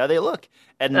and see how they look.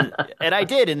 And and I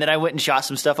did. And then I went and shot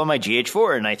some stuff on my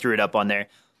GH4 and I threw it up on there.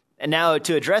 And now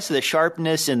to address the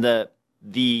sharpness and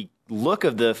the look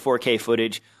of the 4K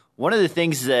footage, one of the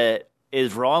things that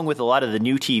is wrong with a lot of the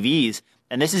new TVs,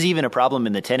 and this is even a problem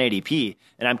in the 1080p,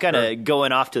 and I'm kind of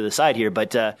going off to the side here,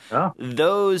 but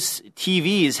those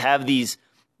TVs have these,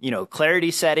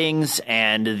 clarity settings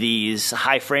and these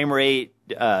high frame rate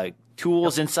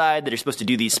tools inside that are supposed to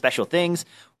do these special things.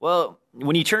 Well,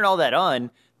 when you turn all that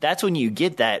on, that's when you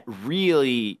get that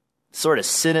really sort of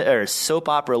soap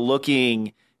opera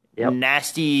looking,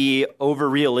 nasty,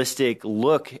 over-realistic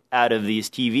look out of these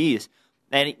TVs.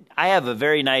 And I have a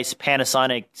very nice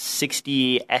Panasonic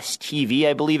 60S TV.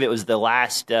 I believe it was the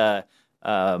last plasma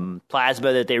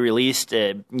that they released.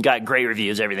 Got great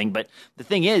reviews, everything. But the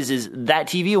thing is that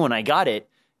TV, when I got it,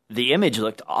 the image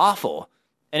looked awful.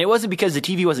 And it wasn't because the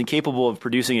TV wasn't capable of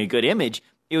producing a good image.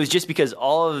 It was just because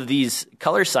all of these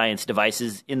color science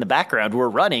devices in the background were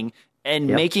running and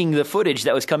making the footage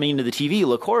that was coming into the TV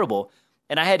look horrible.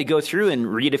 And I had to go through and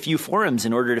read a few forums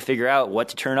in order to figure out what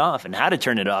to turn off and how to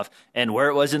turn it off and where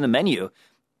it was in the menu.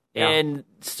 Yeah. And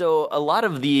so a lot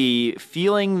of the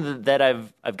feeling that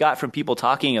I've got from people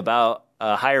talking about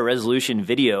higher resolution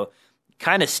video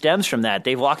kind of stems from that.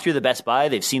 They've walked through the Best Buy,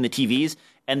 they've seen the TVs,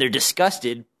 and they're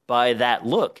disgusted by that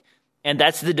look. And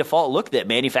that's the default look that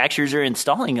manufacturers are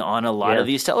installing on a lot of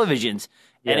these televisions.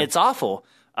 Yeah. And it's awful.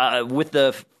 With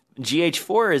the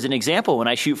GH4 as an example, when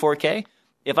I shoot 4K,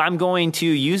 if I'm going to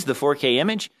use the 4K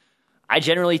image, I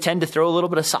generally tend to throw a little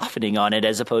bit of softening on it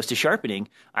as opposed to sharpening.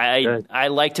 I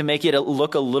like to make it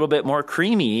look a little bit more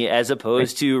creamy as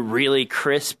opposed to really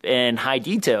crisp and high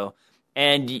detail.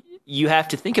 And you have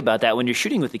to think about that when you're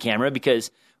shooting with the camera,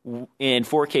 because in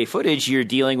 4K footage, you're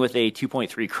dealing with a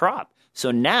 2.3 crop.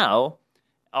 So now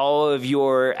all of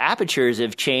your apertures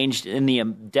have changed in the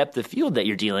depth of field that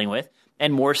you're dealing with,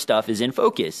 and more stuff is in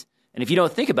focus. And if you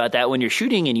don't think about that when you're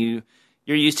shooting and you're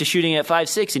used to shooting at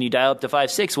 5.6 and you dial up to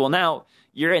 5.6, well, now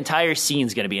your entire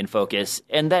scene's going to be in focus,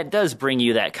 and that does bring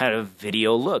you that kind of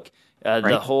video look.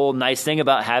 The whole nice thing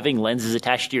about having lenses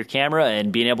attached to your camera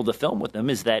and being able to film with them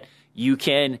is that you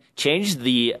can change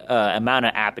the amount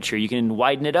of aperture. You can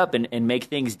widen it up and make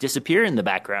things disappear in the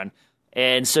background.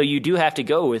 And so you do have to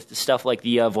go with stuff like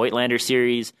the Voigtlander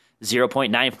series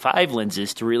 0.95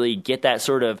 lenses to really get that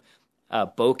sort of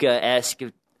bokeh-esque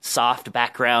soft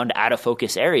background out of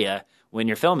focus area when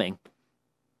you're filming.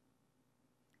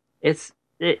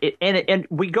 And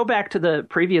we go back to the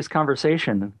previous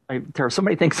conversation. There are so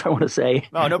many things I want to say.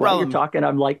 Oh, no problem. While you're talking,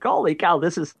 I'm like, holy cow,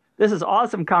 this is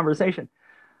awesome conversation.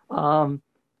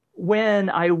 When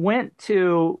I went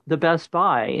to the Best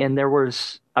Buy and I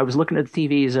was looking at the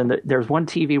TVs, and there's one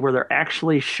TV where they're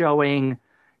actually showing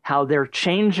how they're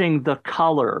changing the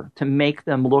color to make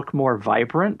them look more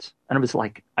vibrant. And I was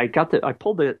like, I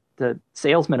pulled the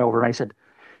salesman over and I said,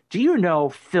 do you know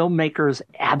filmmakers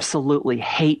absolutely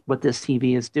hate what this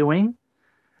TV is doing? I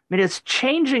mean, it's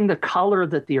changing the color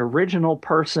that the original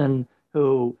person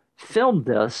who filmed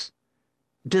this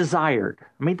desired.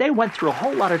 I mean, they went through a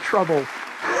whole lot of trouble.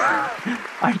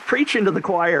 I'm preaching to the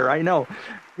choir, I know.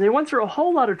 They went through a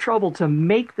whole lot of trouble to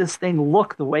make this thing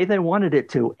look the way they wanted it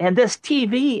to. And this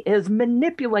TV is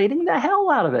manipulating the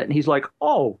hell out of it. And he's like,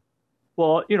 oh,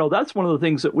 well, that's one of the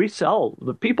things that we sell.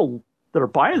 The people that are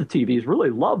buying the TVs really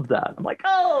love that. I'm like,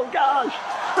 oh, gosh,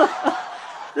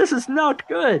 this is not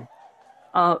good.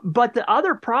 But the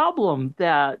other problem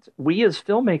that we as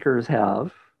filmmakers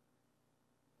have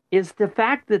is the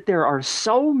fact that there are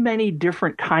so many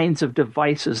different kinds of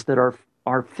devices that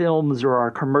our films or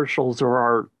our commercials or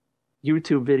our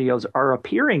YouTube videos are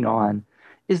appearing on,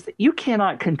 is that you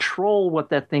cannot control what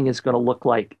that thing is going to look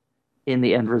like in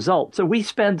the end result. So we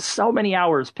spend so many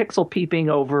hours pixel peeping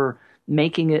over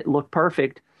making it look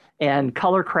perfect and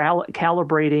color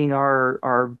calibrating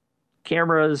our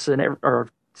cameras and our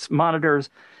monitors.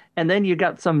 And then you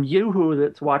got some yoo-hoo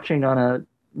that's watching on a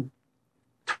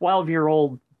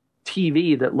 12-year-old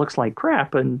TV that looks like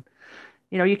crap. And,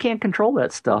 you can't control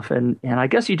that stuff. And I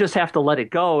guess you just have to let it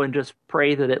go and just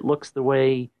pray that it looks the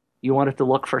way you want it to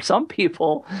look for some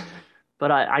people.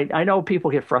 But I know people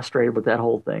get frustrated with that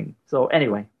whole thing. So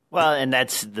anyway. Well, and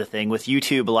that's the thing with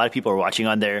YouTube. A lot of people are watching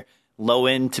on their low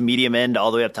end to medium end,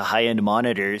 all the way up to high end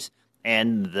monitors.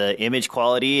 And the image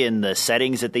quality and the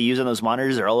settings that they use on those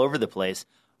monitors are all over the place.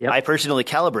 Yep. I personally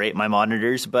calibrate my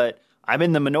monitors, but I'm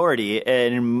in the minority,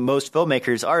 and most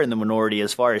filmmakers are in the minority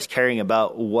as far as caring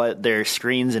about what their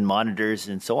screens and monitors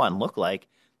and so on look like.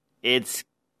 It's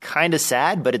kind of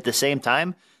sad, but at the same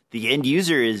time, the end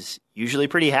user is usually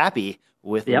pretty happy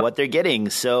with what they're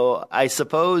getting. So I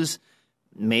suppose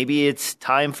maybe it's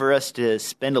time for us to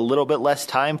spend a little bit less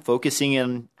time focusing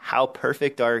on how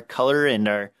perfect our color and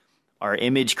our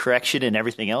image correction and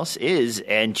everything else is,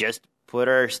 and just put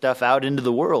our stuff out into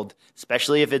the world,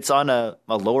 especially if it's on a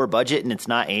lower budget and it's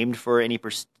not aimed for any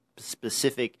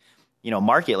specific,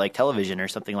 market like television or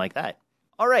something like that.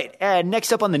 All right, and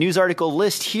next up on the news article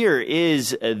list here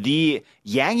is the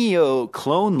Yangio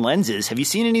clone lenses. Have you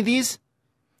seen any of these?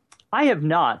 I have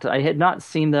not. I had not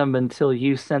seen them until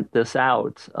you sent this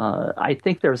out. I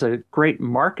think there's a great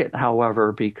market,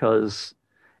 however, because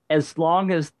as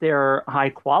long as they're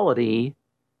high quality,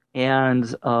 and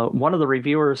one of the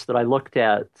reviewers that I looked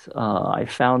at, I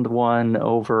found one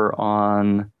over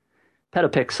on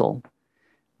Petapixel.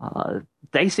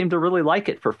 They seem to really like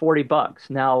it for $40.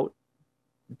 Now,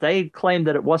 they claimed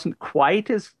that it wasn't quite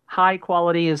as high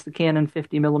quality as the Canon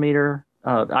 50 millimeter.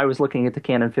 I was looking at the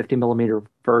Canon 50 millimeter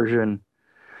version.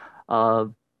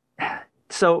 But,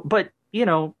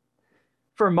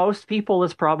 for most people,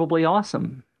 it's probably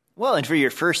awesome. Well, and for your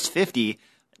first 50,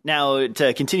 now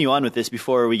to continue on with this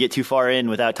before we get too far in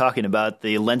without talking about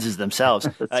the lenses themselves,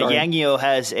 Yangio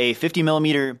has a 50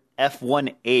 millimeter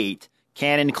f1.8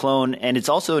 Canon clone, and it's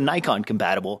also Nikon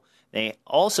compatible. They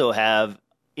also have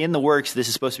in the works, this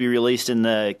is supposed to be released in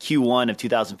the Q1 of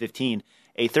 2015,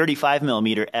 a 35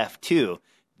 millimeter f2.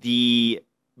 The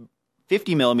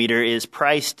 50 millimeter is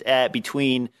priced at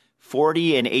between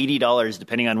 $40 and $80,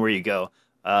 depending on where you go.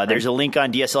 There's a link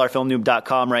on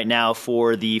DSLRfilmnoob.com right now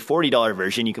for the $40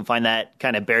 version. You can find that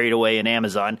kind of buried away in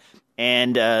Amazon.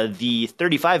 And the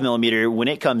 35 millimeter, when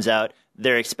it comes out,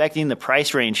 they're expecting the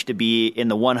price range to be in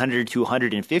the $100 to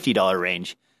 $150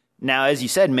 range. Now, as you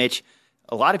said, Mitch,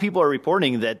 a lot of people are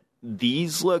reporting that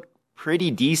these look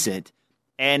pretty decent.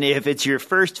 And if it's your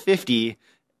first 50,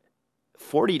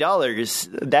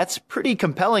 $40, that's pretty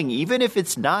compelling, even if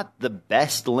it's not the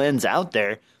best lens out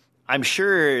there. I'm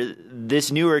sure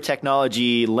this newer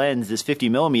technology lens, this 50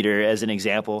 millimeter as an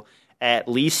example, at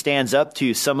least stands up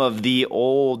to some of the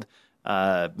old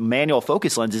manual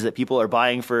focus lenses that people are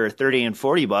buying for $30 and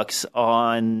 $40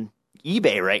 on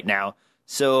eBay right now.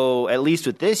 So at least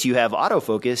with this, you have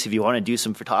autofocus if you want to do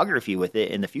some photography with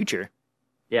it in the future.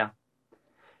 Yeah.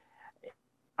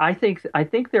 I think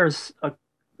there's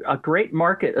a great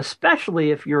market, especially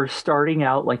if you're starting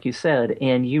out, like you said,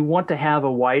 and you want to have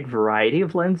a wide variety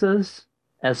of lenses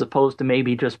as opposed to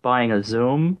maybe just buying a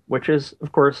zoom, which is,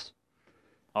 of course,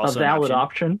 also a valid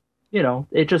option.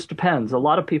 It just depends. A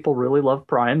lot of people really love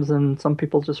primes, and some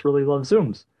people just really love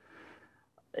zooms.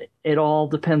 It all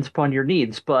depends upon your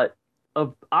needs, but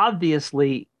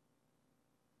obviously,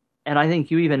 and I think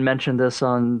you even mentioned this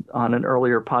on an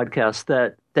earlier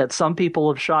podcast, that some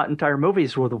people have shot entire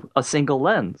movies with a single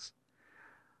lens.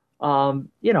 Filmmakers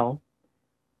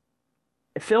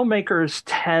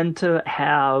tend to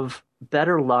have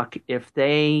better luck if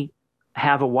they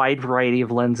have a wide variety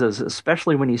of lenses,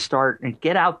 especially when you start and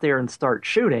get out there and start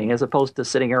shooting, as opposed to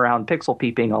sitting around pixel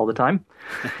peeping all the time.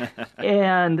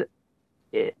 And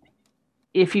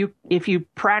if you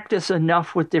practice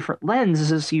enough with different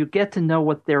lenses, you get to know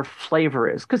what their flavor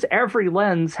is, because every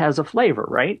lens has a flavor,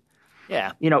 right?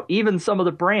 Yeah. Even some of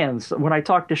the brands, when I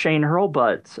talked to Shane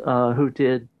Hurlbut, who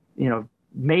did,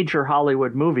 major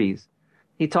Hollywood movies,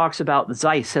 he talks about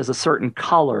Zeiss has a certain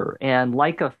color, and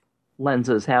Leica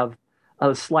lenses have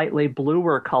a slightly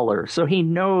bluer color. So he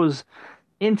knows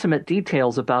intimate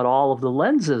details about all of the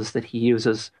lenses that he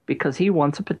uses because he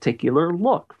wants a particular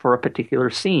look for a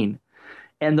particular scene.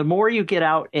 And the more you get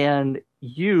out and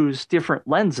use different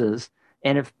lenses,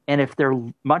 And if they're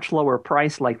much lower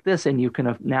priced like this, and you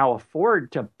can now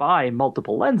afford to buy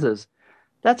multiple lenses,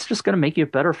 that's just going to make you a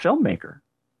better filmmaker.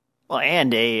 Well,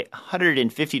 and a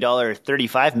 $150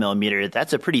 35 millimeter,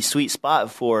 that's a pretty sweet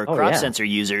spot for crop sensor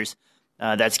users.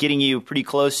 That's getting you pretty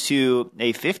close to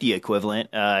a 50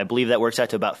 equivalent. I believe that works out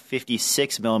to about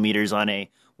 56 millimeters on a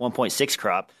 1.6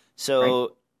 crop.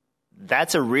 So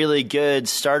that's a really good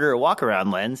starter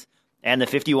walk-around lens. And the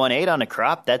 51.8 on a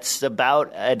crop, that's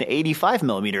about an 85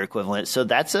 millimeter equivalent. So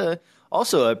that's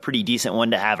also a pretty decent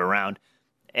one to have around.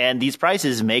 And these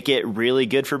prices make it really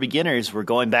good for beginners. We're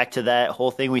going back to that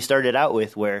whole thing we started out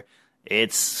with, where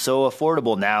it's so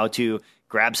affordable now to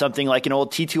grab something like an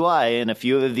old T2i and a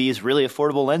few of these really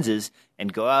affordable lenses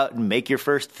and go out and make your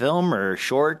first film or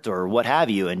short or what have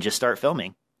you and just start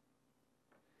filming.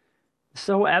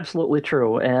 So absolutely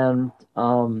true. And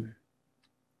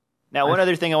now, one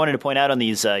other thing I wanted to point out on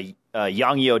these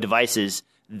Yongyo devices,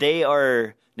 they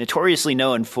are notoriously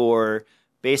known for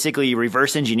basically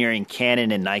reverse engineering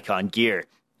Canon and Nikon gear.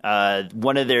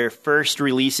 One of their first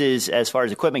releases as far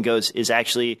as equipment goes is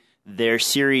actually their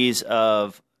series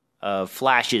of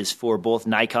flashes for both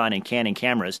Nikon and Canon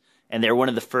cameras. And they're one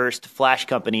of the first flash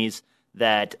companies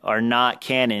that are not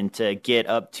Canon to get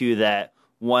up to that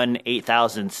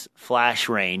 1/8,000th flash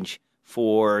range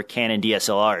for Canon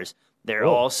DSLRs. They're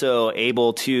also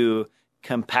able to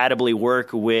compatibly work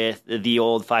with the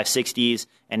old 560s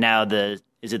and now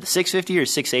is it the 650 or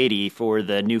 680 for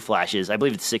the new flashes? I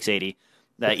believe it's 680.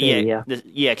 The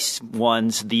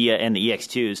EX1s and the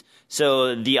EX2s.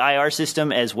 So the IR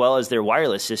system as well as their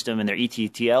wireless system and their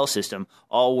ETTL system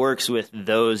all works with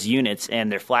those units,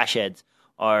 and their flash heads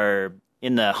are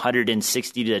in the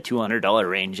 $160 to $200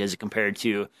 range as compared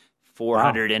to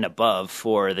 $400 and above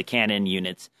for the Canon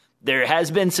units. There has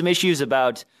been some issues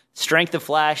about strength of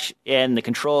flash and the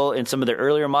control in some of their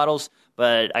earlier models,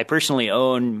 but I personally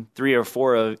own 3 or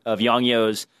 4 of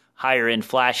Yongyo's higher-end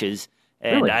flashes,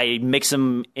 and I mix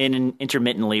them in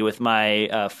intermittently with my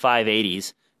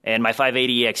 580s. And my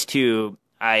 580 X2,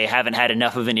 I haven't had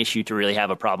enough of an issue to really have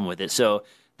a problem with it. So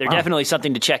they're definitely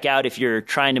something to check out if you're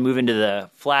trying to move into the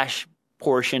flash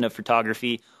portion of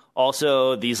photography.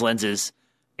 Also, these lenses,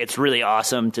 it's really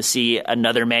awesome to see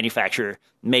another manufacturer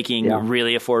making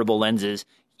really affordable lenses.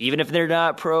 Even if they're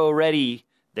not pro-ready,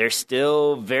 they're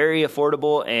still very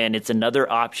affordable, and it's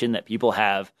another option that people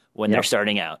have when they're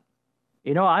starting out.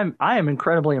 You know, I am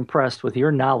incredibly impressed with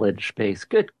your knowledge base.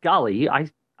 Good golly, I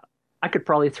could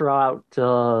probably throw out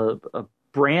a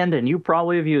brand, and you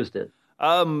probably have used it.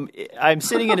 I'm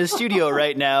sitting in a studio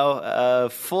right now,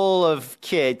 full of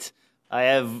kit. I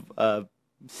have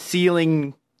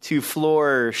ceiling to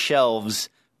floor shelves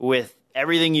with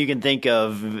everything you can think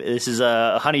of. This is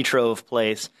a honey trove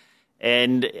place,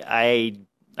 and I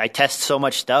test so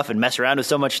much stuff and mess around with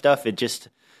so much stuff.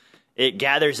 It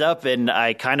gathers up, and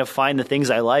I kind of find the things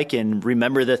I like and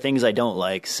remember the things I don't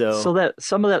like. So that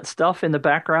some of that stuff in the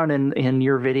background in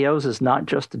your videos is not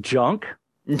just junk.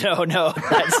 No,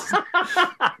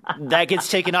 that gets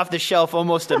taken off the shelf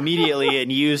almost immediately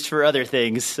and used for other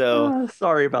things. So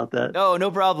sorry about that. Oh,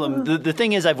 no problem. The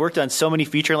thing is, I've worked on so many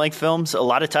feature-length films. A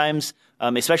lot of times,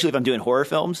 especially if I'm doing horror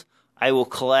films, I will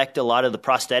collect a lot of the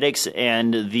prosthetics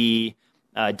and the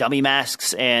dummy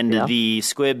masks and the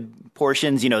squib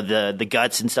portions, the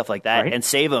guts and stuff like that, and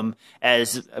save them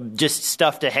as just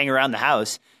stuff to hang around the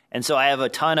house. And so I have a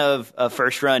ton of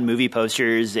first-run movie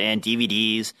posters and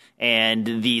DVDs and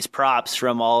these props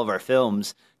from all of our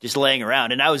films just laying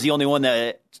around. And I was the only one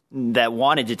that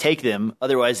wanted to take them.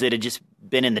 Otherwise, they'd have just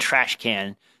been in the trash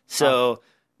can. So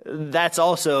that's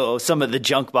also some of the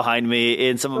junk behind me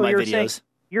in some of my videos.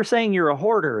 You're saying you're a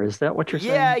hoarder. Is that what you're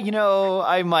saying? Yeah,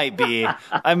 I might be.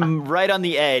 I'm right on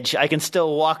the edge. I can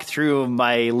still walk through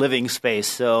my living space,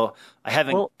 so I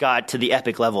haven't got to the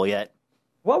epic level yet.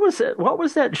 What was it? What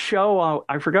was that show?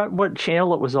 I forgot what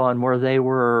channel it was on, where they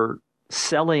were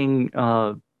selling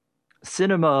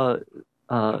cinema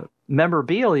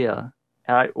memorabilia.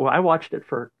 I watched it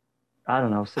for, I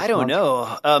don't know, 6 months. I don't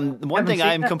know. One thing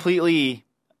I'm completely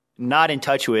not in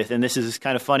touch with, and this is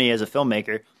kind of funny as a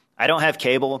filmmaker, I don't have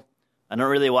cable. I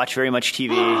don't really watch very much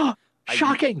TV.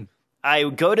 Shocking. I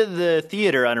go to the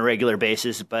theater on a regular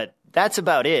basis, but that's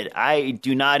about it. I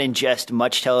do not ingest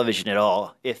much television at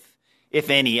all, if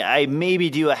any. I maybe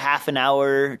do a half an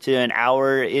hour to an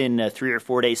hour in a 3 or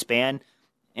 4 day span.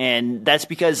 And that's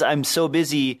because I'm so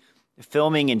busy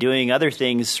filming and doing other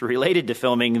things related to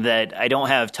filming that I don't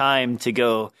have time to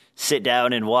go sit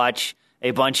down and watch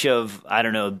a bunch of, I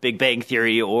don't know, Big Bang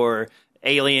Theory or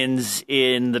aliens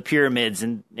in the pyramids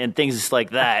and things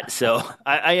like that. So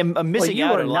I'm missing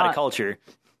out on a lot of culture.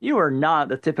 You are not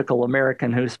the typical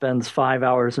American who spends 5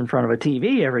 hours in front of a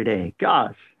TV every day.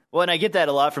 Gosh. Well, and I get that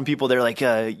a lot from people. They're like,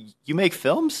 "You make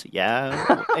films,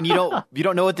 yeah, and you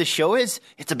don't know what this show is?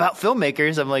 It's about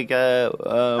filmmakers." I'm like,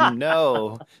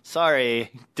 no,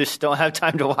 sorry, just don't have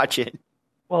time to watch it.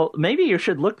 Well, maybe you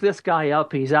should look this guy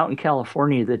up. He's out in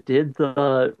California that did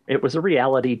it was a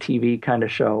reality TV kind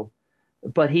of show,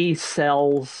 but he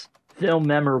sells film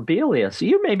memorabilia. So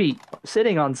you may be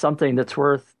sitting on something that's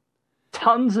worth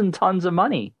tons and tons of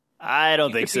money. I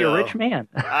don't think so. Be a rich man.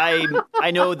 I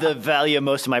know the value of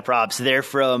most of my props. They're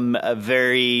from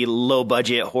very low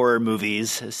budget horror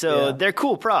movies, so they're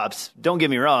cool props. Don't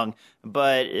get me wrong,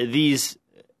 but these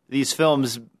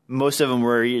films, most of them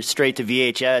were straight to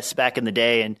VHS back in the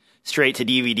day and straight to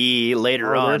DVD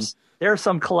later on. There's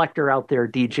some collector out there,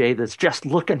 DJ, that's just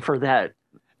looking for that.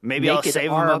 Maybe I'll save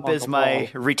them up as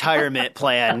my retirement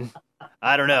plan.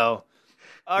 I don't know.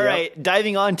 All right,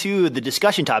 diving on to the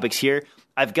discussion topics here.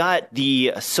 I've got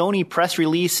the Sony press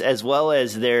release as well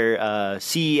as their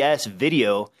CES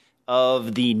video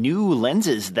of the new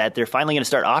lenses that they're finally going to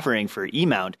start offering for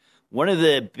E-mount. One of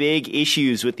the big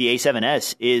issues with the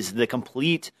A7S is the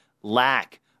complete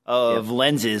lack of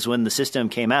lenses when the system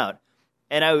came out.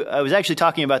 And I was actually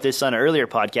talking about this on an earlier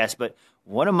podcast, but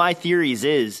one of my theories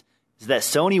is that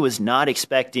Sony was not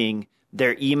expecting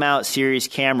their E-mount series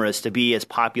cameras to be as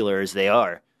popular as they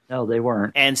are. No, they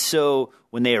weren't. And so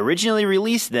when they originally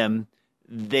released them,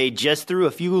 they just threw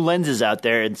a few lenses out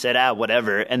there and said,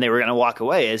 whatever, and they were going to walk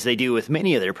away, as they do with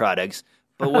many of their products.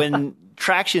 But when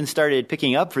traction started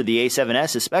picking up for the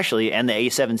A7S especially, and the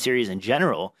A7 series in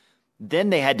general, then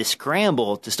they had to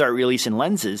scramble to start releasing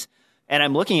lenses. And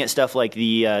I'm looking at stuff like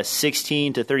the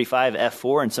 16 to 35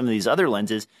 f4 and some of these other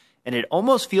lenses, and it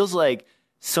almost feels like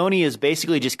Sony is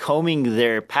basically just combing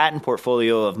their patent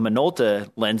portfolio of Minolta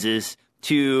lenses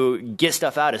to get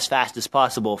stuff out as fast as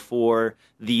possible for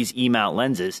these E-mount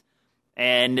lenses.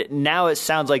 And now it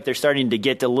sounds like they're starting to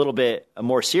get a little bit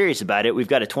more serious about it. We've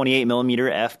got a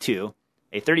 28mm f2,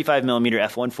 a 35mm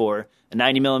f1.4, a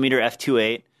 90mm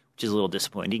f2.8, which is a little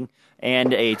disappointing,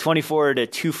 and a 24 to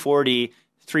 240,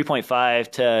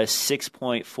 3.5 to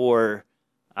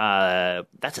 6.4.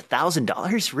 That's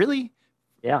 $1,000, really?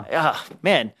 Yeah.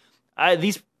 Man,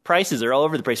 these prices are all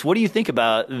over the place. What do you think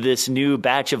about this new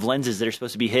batch of lenses that are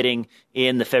supposed to be hitting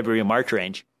in the February and March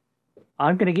range?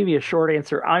 I'm going to give you a short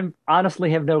answer. I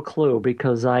honestly have no clue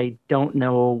because I don't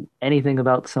know anything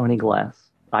about Sony glass.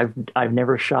 I've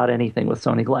never shot anything with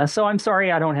Sony glass, so I'm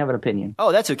sorry I don't have an opinion.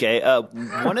 Oh, that's okay.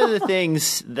 One of the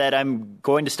things that I'm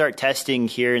going to start testing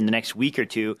here in the next week or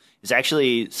two is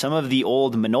actually some of the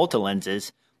old Minolta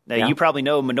lenses. Now, you probably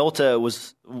know Minolta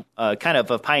was kind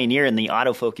of a pioneer in the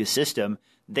autofocus system.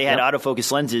 They had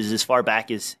autofocus lenses as far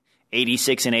back as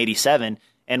 86 and 87,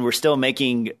 and were still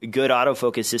making good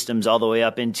autofocus systems all the way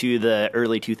up into the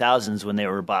early 2000s when they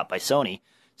were bought by Sony.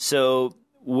 So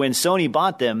when Sony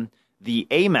bought them, the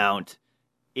A mount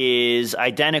is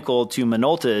identical to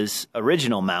Minolta's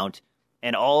original mount,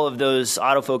 and all of those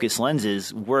autofocus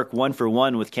lenses work one for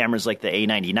one with cameras like the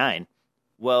A99.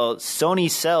 Well, Sony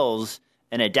sells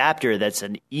an adapter that's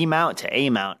an E mount to A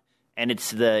mount, and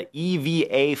it's the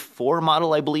EVA4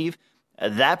 model, I believe.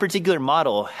 That particular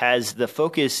model has the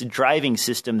focus driving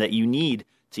system that you need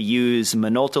to use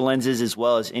Minolta lenses as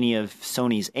well as any of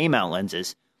Sony's A-mount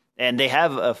lenses. And they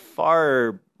have a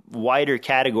far wider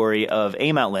category of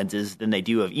A-mount lenses than they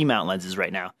do of E-mount lenses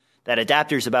right now. That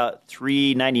adapter is about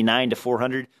 $399 to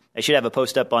 $400. I should have a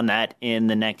post up on that in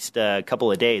the next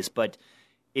couple of days. But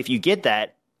if you get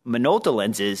that, Minolta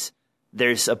lenses,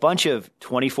 there's a bunch of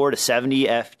 24 to 70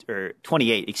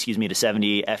 28, to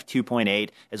 70 f2.8,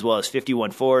 as well as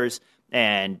 51.4s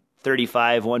and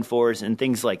 35 1.4s and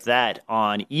things like that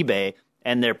on eBay,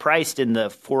 and they're priced in the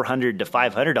 $400 to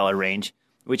 $500 range,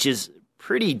 which is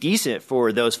pretty decent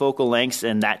for those focal lengths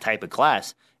and that type of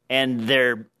class. And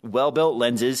they're well-built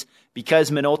lenses.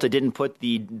 Because Minolta didn't put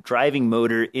the driving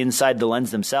motor inside the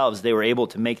lens themselves, they were able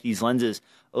to make these lenses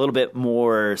a little bit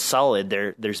more solid.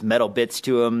 There's metal bits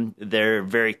to them. They're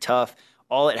very tough.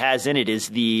 All it has in it is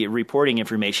the reporting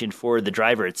information for the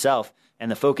driver itself,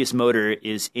 and the focus motor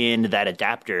is in that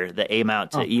adapter, the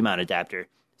A-mount to E-mount adapter.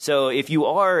 So if you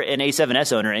are an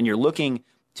A7S owner and you're looking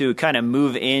to kind of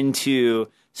move into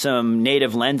some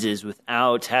native lenses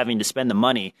without having to spend the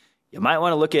money, you might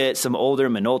want to look at some older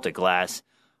Minolta glass.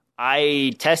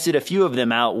 I tested a few of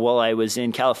them out while I was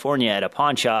in California at a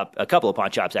pawn shop, a couple of pawn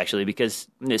shops actually, because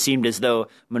it seemed as though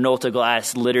Minolta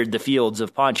glass littered the fields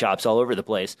of pawn shops all over the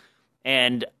place.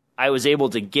 And I was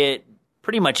able to get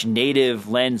pretty much native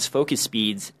lens focus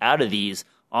speeds out of these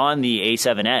on the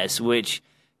A7S, which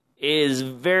is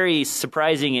very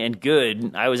surprising and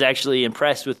good. I was actually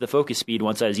impressed with the focus speed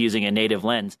once I was using a native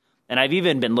lens. And I've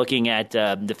even been looking at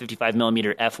the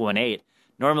 55mm f1.8.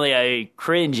 Normally I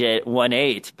cringe at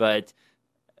 1.8, but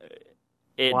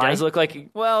it does look like,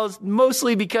 well,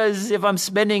 mostly because if I'm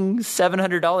spending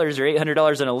 $700 or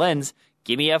 $800 on a lens,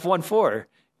 give me f1.4,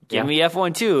 give me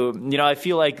f1.2. I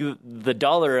feel like the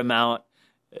dollar amount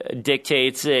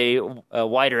dictates a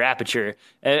wider aperture.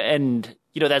 And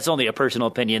that's only a personal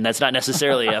opinion. That's not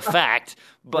necessarily a fact,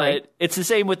 but it's the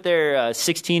same with their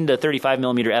 16 to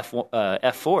 35mm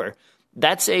f4.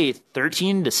 That's a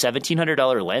 $1,300 to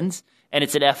 $1,700 lens, and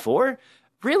it's an f4.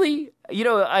 Really,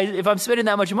 if I'm spending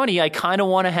that much money, I kind of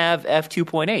want to have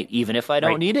f2.8. Even if I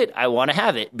don't need it, I want to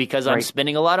have it because I'm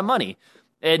spending a lot of money.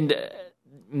 And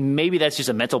maybe that's just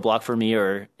a mental block for me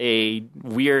or a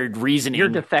weird reasoning. You're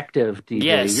defective, DJ.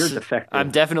 Yes, you're defective.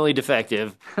 I'm definitely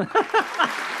defective.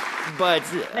 But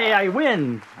hey, I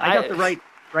win. I got the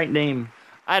right name.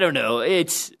 I don't know.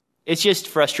 It's just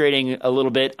frustrating a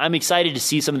little bit. I'm excited to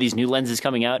see some of these new lenses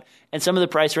coming out, and some of the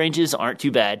price ranges aren't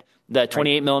too bad. The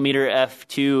 28mm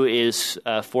f2 is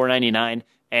 $499,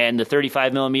 and the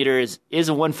 35mm is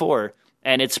a 1.4,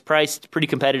 and it's priced pretty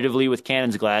competitively with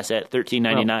Canon's glass at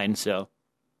 $13.99. So,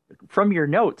 from your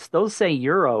notes, those say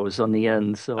euros on the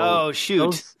end. So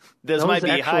shoot, those might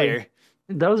be higher.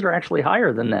 Those are actually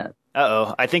higher than that.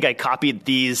 I think I copied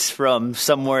these from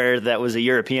somewhere that was a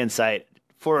European site.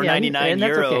 €4.99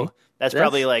 euro. Okay. That's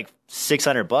probably like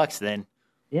 $600 then.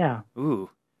 Yeah. Ooh.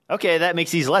 Okay, that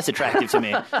makes these less attractive to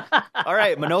me. All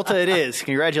right, Minolta it is.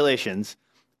 Congratulations.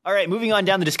 All right, moving on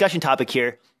down the discussion topic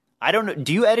here. I don't know.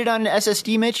 Do you edit on an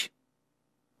SSD, Mitch?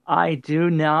 I do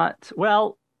not.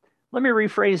 Well, let me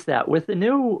rephrase that. With the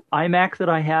new iMac that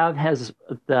I have has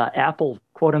the Apple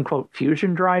quote-unquote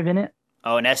Fusion drive in it.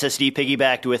 Oh, an SSD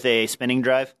piggybacked with a spinning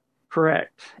drive?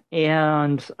 Correct.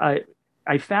 And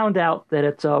I found out that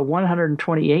it's a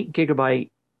 128 gigabyte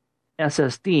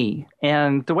SSD.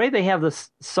 And the way they have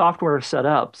this software set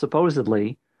up,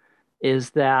 supposedly, is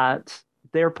that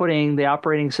they're putting the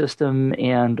operating system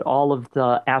and all of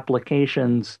the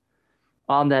applications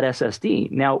on that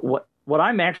SSD. Now, what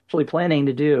I'm actually planning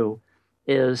to do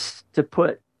is to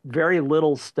put very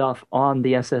little stuff on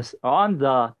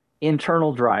the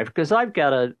internal drive, because I've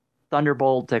got a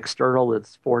Thunderbolt external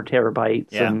that's 4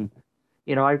 terabytes, and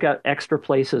I've got extra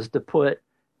places to put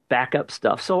backup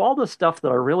stuff. So all the stuff that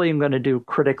I really am going to do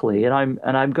critically, and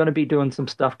I'm going to be doing some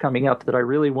stuff coming up that I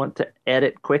really want to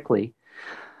edit quickly.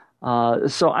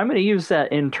 So I'm going to use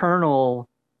that internal,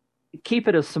 keep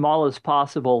it as small as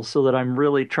possible, so that I'm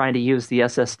really trying to use the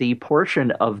SSD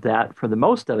portion of that for the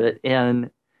most of it,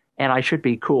 and I should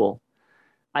be cool.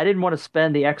 I didn't want to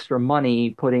spend the extra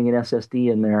money putting an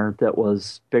SSD in there that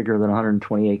was bigger than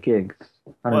 128 gigs,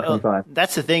 125. Well,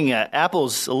 that's the thing.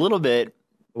 Apple's a little bit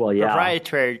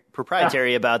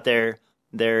proprietary about their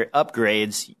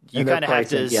upgrades. You kind of have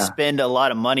to spend a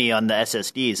lot of money on the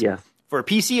SSDs. Yeah. For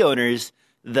PC owners,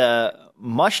 the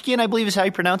Mushkin, I believe is how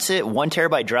you pronounce it, 1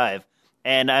 terabyte drive.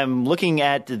 And I'm looking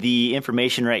at the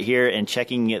information right here and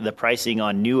checking the pricing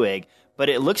on Newegg, but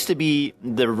it looks to be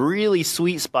the really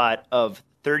sweet spot of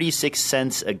 36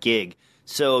 cents a gig.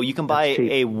 So you can buy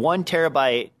a 1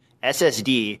 terabyte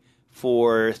SSD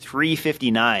for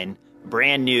 $359,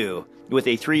 brand new, with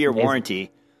a 3-year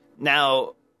warranty.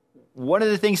 Now, one of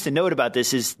the things to note about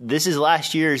this is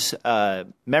last year's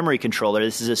memory controller.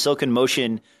 This is a Silicon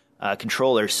Motion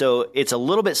controller, so it's a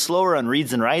little bit slower on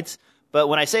reads and writes. But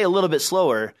when I say a little bit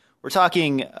slower, we're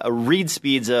talking read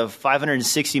speeds of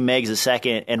 560 megs a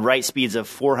second and write speeds of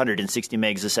 460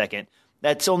 megs a second.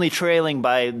 That's only trailing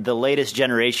by the latest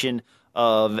generation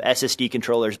of SSD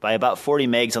controllers by about 40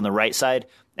 megs on the write side,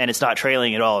 and it's not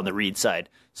trailing at all on the read side.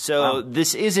 So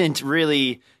this isn't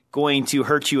really going to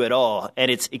hurt you at all, and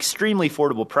it's extremely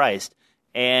affordable priced.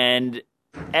 And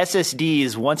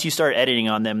SSDs, once you start editing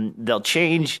on them, they'll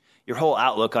change your whole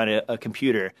outlook on a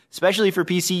computer, especially for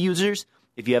PC users.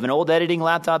 If you have an old editing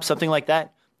laptop, something like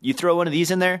that, you throw one of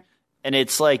these in there, and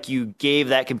it's like you gave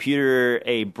that computer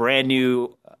a brand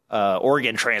new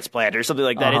organ transplant or something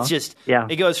like that. It's just,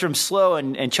 it goes from slow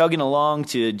and chugging along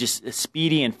to just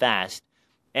speedy and fast.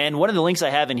 And one of the links I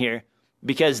have in here,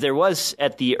 because there was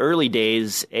at the early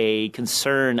days a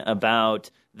concern about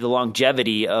the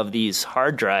longevity of these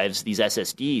hard drives, these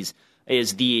SSDs,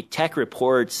 is the Tech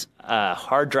Reports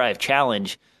hard drive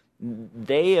challenge.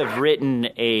 They have written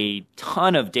a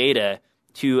ton of data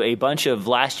to a bunch of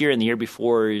last year and the year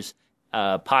before's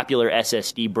popular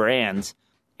SSD brands.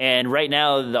 And right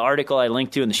now, the article I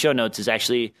linked to in the show notes is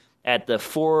actually at the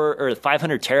 500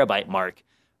 terabyte mark.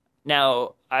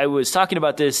 Now, I was talking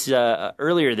about this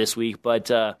earlier this week, but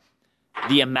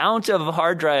the amount of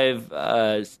hard drive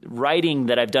writing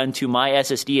that I've done to my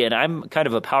SSD, and I'm kind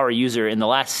of a power user, in the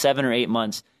last 7 or 8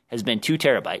 months has been 2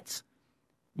 terabytes.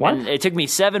 What? And it took me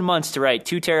 7 months to write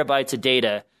 2 terabytes of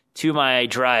data to my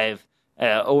drive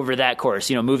over that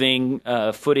course, moving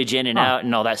footage in and out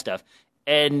and all that stuff.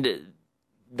 And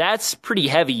that's pretty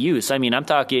heavy use. I mean, I'm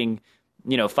talking,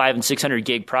 500 and 600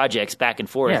 gig projects back and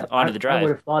forth onto the drive. I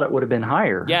would have thought it would have been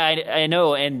higher. Yeah, I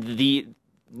know. And the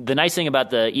nice thing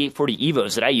about the 840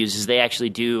 EVOs that I use is they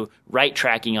actually do write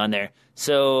tracking on there.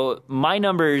 So my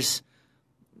numbers,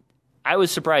 I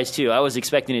was surprised too. I was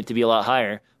expecting it to be a lot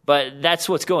higher. But that's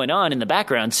what's going on in the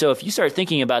background. So if you start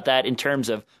thinking about that in terms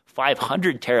of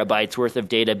 500 terabytes worth of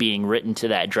data being written to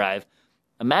that drive,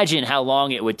 imagine how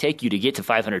long it would take you to get to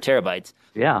 500 terabytes.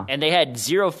 Yeah. And they had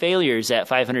 0 failures at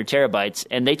 500 terabytes,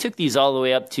 and they took these all the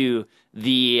way up to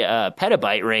the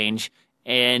petabyte range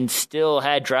and still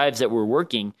had drives that were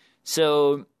working.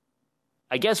 So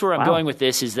I guess where I'm going with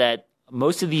this is that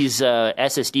most of these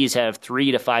SSDs have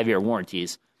 3 to 5 year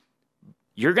warranties.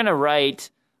 You're going to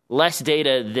write less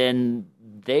data than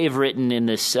they've written in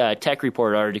this Tech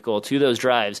Report article to those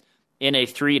drives in a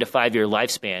 3 to 5 year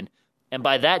lifespan. And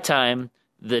by that time,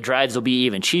 the drives will be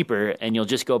even cheaper, and you'll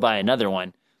just go buy another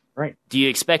one. Right. Do you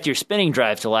expect your spinning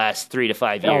drive to last 3 to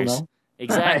 5 Hell years? no.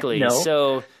 Exactly. No.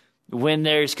 So when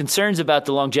there's concerns about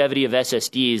the longevity of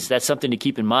SSDs, that's something to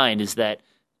keep in mind, is that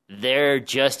they're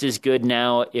just as good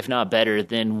now, if not better,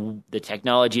 than the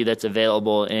technology that's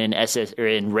available in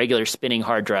in regular spinning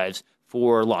hard drives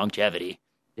for longevity.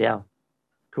 Yeah.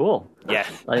 Cool. Yeah.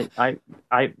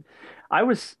 I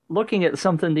was looking at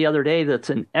something the other day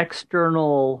that's an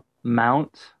external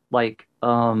mount, like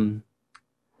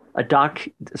a dock,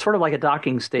 sort of like a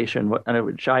docking station,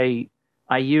 which I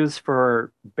use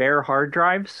for bare hard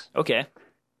drives. Okay.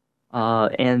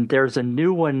 And there's a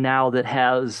new one now that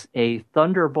has a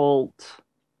Thunderbolt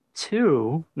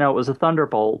 2. No, it was a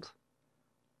Thunderbolt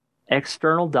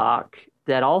external dock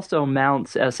that also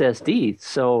mounts SSDs.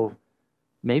 So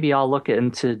maybe I'll look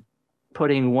into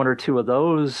putting 1 or 2 of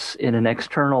those in an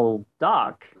external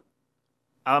dock.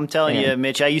 I'm telling you,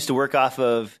 Mitch, I used to work off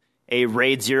of a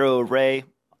RAID 0 array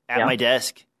at my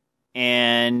desk,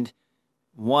 and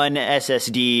one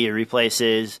SSD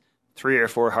replaces 3 or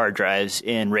 4 hard drives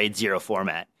in RAID 0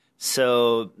 format.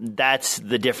 So that's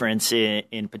the difference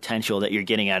in potential that you're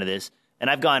getting out of this. And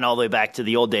I've gone all the way back to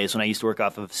the old days when I used to work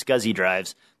off of SCSI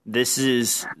drives. This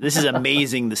is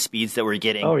amazing, the speeds that we're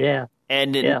getting. Oh, yeah.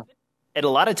 And at a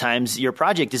lot of times, your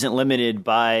project isn't limited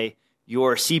by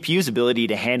your CPU's ability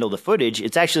to handle the footage.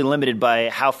 It's actually limited by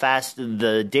how fast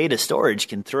the data storage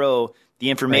can throw the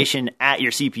information at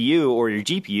your CPU or your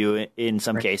GPU in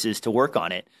some cases to work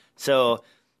on it. So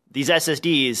these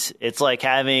SSDs, it's like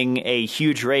having a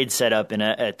huge RAID setup in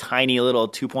a tiny little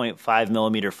 2.5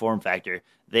 millimeter form factor.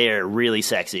 They are really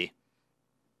sexy.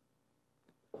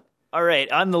 All right,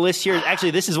 on the list here,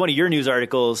 actually, this is one of your news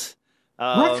articles.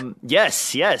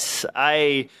 Yes.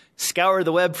 I scour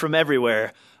the web from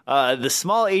everywhere. The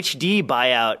Small HD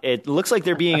buyout, it looks like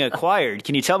they're being acquired.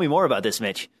 Can you tell me more about this,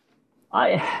 Mitch?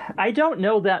 I don't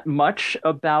know that much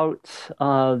about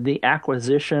the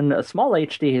acquisition. Small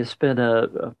HD has been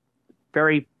a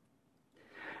very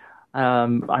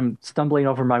I'm stumbling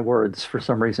over my words for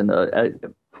some reason.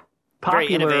 Very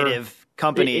innovative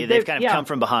company. They've kind of come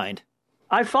from behind.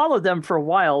 I followed them for a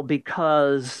while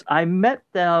because I met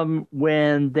them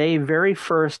when they very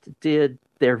first did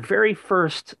their very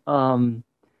first 9-inch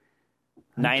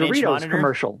Doritos monitor?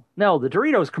 commercial. No, the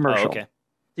Doritos commercial. Oh, okay.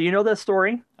 Do you know that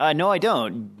story? No, I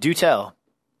don't. Do tell.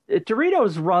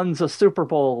 Doritos runs a Super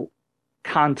Bowl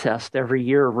contest every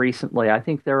year recently. I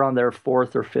think they're on their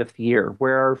 4th or 5th year,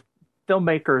 where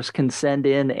filmmakers can send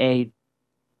in a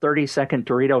 30-second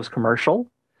Doritos commercial,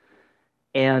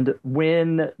 and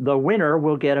the winner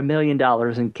will get $1 million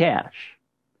in cash.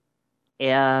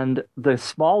 And the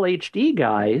Small HD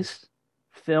guys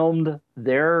filmed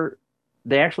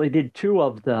they actually did 2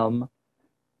 of them,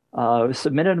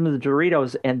 submitted them to the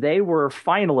Doritos, and they were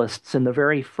finalists in the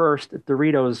very first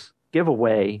Doritos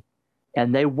giveaway,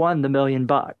 and they won the $1 million,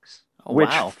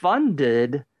 which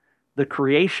funded the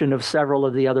creation of several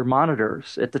of the other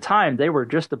monitors. At the time, they were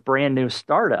just a brand new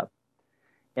startup.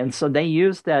 And so they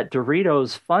used that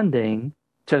Doritos funding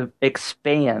to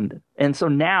expand. And so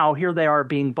now here they are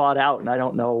being bought out, and I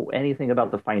don't know anything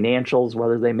about the financials,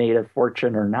 whether they made a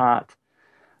fortune or not.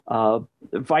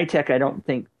 Vitek, I don't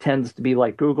think, tends to be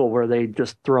like Google, where they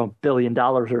just throw $1 billion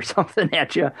or something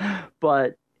at you.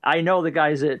 But I know the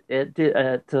guys at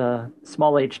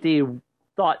Small HD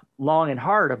thought long and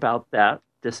hard about that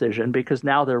decision, because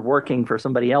now they're working for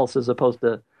somebody else as opposed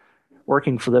to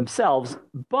working for themselves.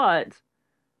 But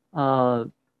Uh,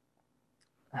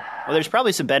 Well, there's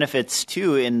probably some benefits,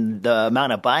 too, in the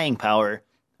amount of buying power.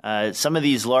 Some of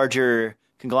these larger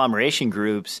conglomeration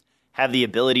groups have the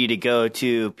ability to go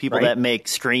to people that make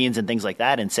screens and things like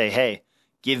that and say, hey,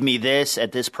 give me this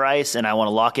at this price, and I want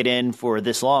to lock it in for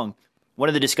this long. One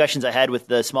of the discussions I had with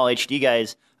the small HD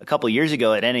guys a couple of years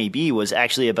ago at NAB was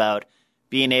actually about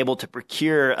being able to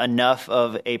procure enough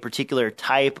of a particular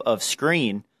type of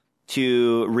screen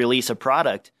to release a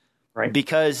product. Right.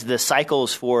 Because the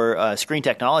cycles for screen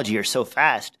technology are so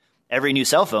fast, every new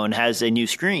cell phone has a new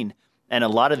screen. And a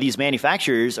lot of these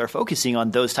manufacturers are focusing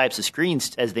on those types of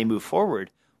screens as they move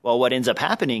forward. Well, what ends up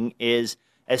happening is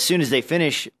as soon as they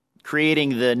finish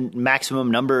creating the maximum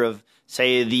number of,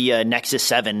 say, the Nexus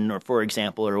 7, or for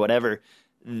example, or whatever,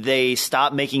 they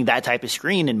stop making that type of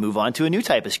screen and move on to a new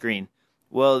type of screen.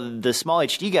 Well, the small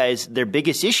HD guys, their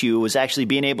biggest issue was actually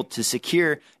being able to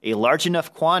secure a large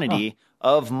enough quantity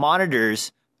of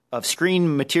monitors, of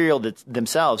screen material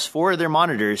themselves for their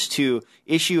monitors to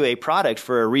issue a product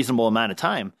for a reasonable amount of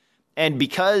time. And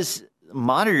because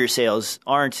monitor sales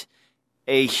aren't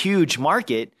a huge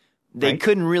market, they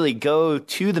couldn't really go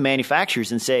to the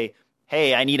manufacturers and say,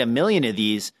 hey, I need 1 million of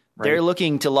these. Right. They're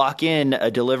looking to lock in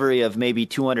a delivery of maybe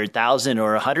 200,000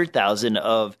 or 100,000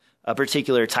 of a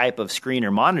particular type of screen or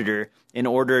monitor in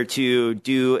order to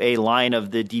do a line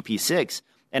of the DP6.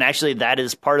 And actually, that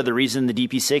is part of the reason the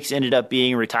DP6 ended up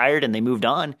being retired and they moved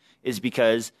on, is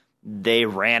because they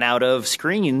ran out of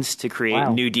screens to create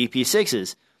new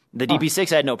DP6s. The DP6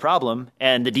 had no problem,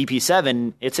 and the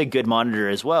DP7, it's a good monitor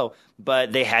as well,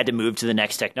 but they had to move to the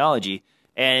next technology.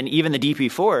 And even the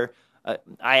DP4,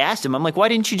 I asked him, I'm like, why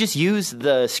didn't you just use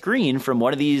the screen from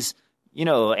one of these,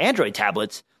 Android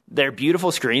tablets? They're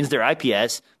beautiful screens. They're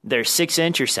IPS. They're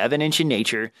 6-inch or 7-inch in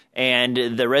nature, and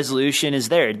the resolution is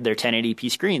there. They're 1080p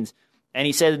screens. And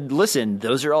he said, listen,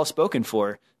 those are all spoken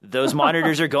for. Those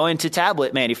monitors are going to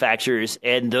tablet manufacturers,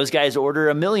 and those guys order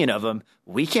 1 million of them.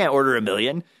 We can't order 1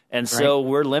 million. And so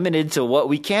we're limited to what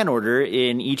we can order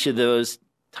in each of those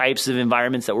types of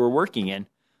environments that we're working in.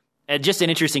 And just an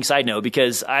interesting side note,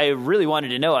 because I really wanted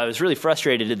to know, I was really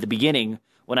frustrated at the beginning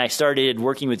when I started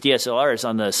working with DSLRs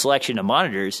on the selection of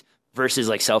monitors versus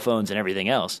like cell phones and everything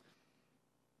else.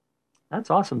 That's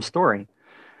an awesome story.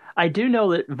 I do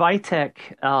know that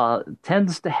Vitek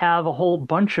tends to have a whole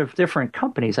bunch of different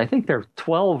companies. I think they're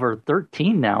 12 or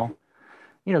 13 now.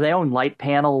 They own light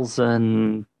panels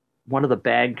and one of the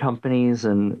bag companies,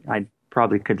 and I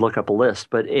probably could look up a list.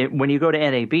 But when you go to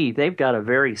NAB, they've got a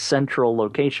very central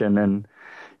location, and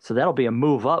so that'll be a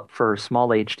move up for small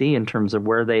HD in terms of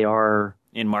where they are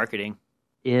in marketing,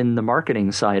 in the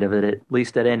marketing side of it, at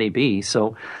least at NAB.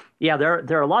 So, yeah, there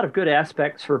are a lot of good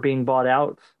aspects for being bought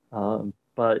out,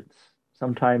 but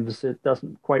sometimes it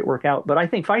doesn't quite work out. But I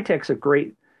think Vitek's a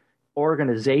great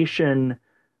organization.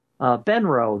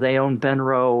 Benro, they own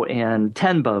Benro, and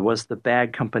Tenba was the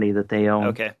bag company that they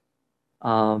own. Okay.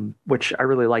 Which I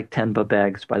really like Tenba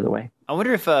bags, by the way. I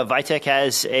wonder if Vitek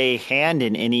has a hand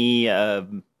in any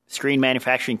screen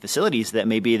manufacturing facilities that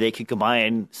maybe they could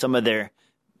combine some of their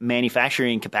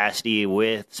manufacturing capacity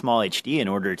with small HD in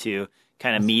order to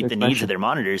kind of meet the needs of their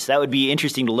monitors. That would be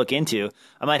interesting to look into.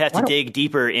 I might have to dig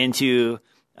deeper into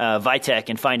Vitek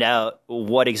and find out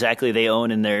what exactly they own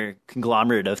in their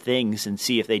conglomerate of things and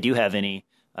see if they do have any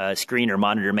screen or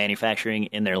monitor manufacturing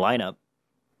in their lineup.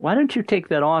 Why don't you take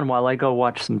that on while I go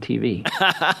watch some TV?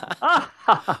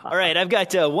 All right, I've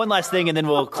got one last thing, and then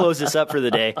we'll close this up for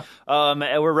the day.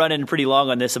 We're running pretty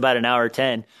long on this, about an hour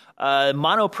 10.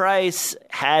 Monoprice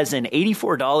has an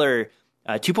 $84 2.4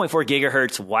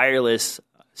 gigahertz wireless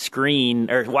screen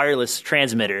or wireless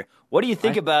transmitter. What do you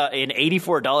think about an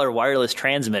 $84 wireless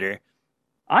transmitter?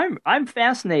 I'm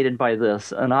fascinated by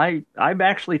this, and I'm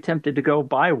actually tempted to go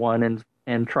buy one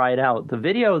and try it out. The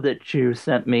video that you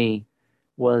sent me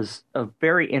was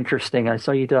very interesting. I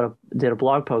saw you did a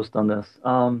blog post on this.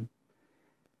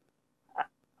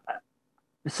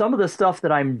 Some of the stuff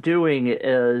that I'm doing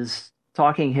is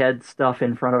talking head stuff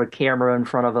in front of a camera, in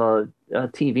front of a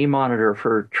TV monitor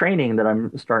for training that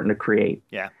I'm starting to create.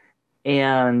 Yeah.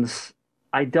 And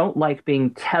I don't like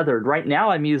being tethered. Right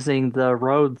now I'm using the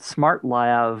Rode Smart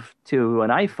Lav to an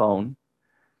iPhone,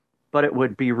 but it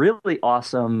would be really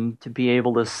awesome to be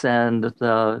able to send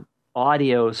the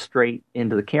audio straight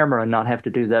into the camera and not have to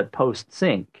do that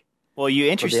post-sync. Well, you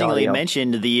interestingly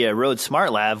mentioned the Rode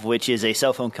Smart Lav, which is a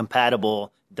cell phone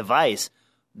compatible device.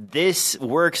 This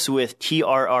works with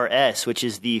TRRS, which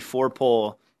is the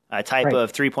 4-pole type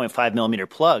of 3.5 millimeter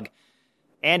plug,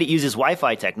 and it uses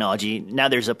Wi-Fi technology. Now,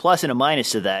 there's a plus and a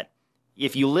minus to that.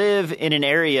 If you live in an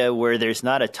area where there's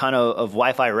not a ton of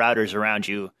Wi-Fi routers around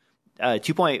you,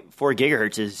 2.4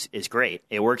 gigahertz is great.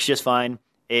 It works just fine.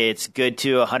 It's good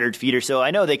to 100 feet or so.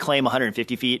 I know they claim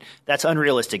 150 feet. That's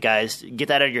unrealistic, guys. Get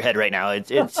that out of your head right now.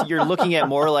 It's you're looking at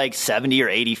more like 70 or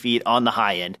 80 feet on the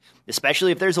high end,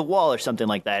 especially if there's a wall or something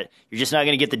like that. You're just not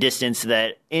going to get the distance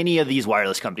that any of these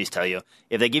wireless companies tell you.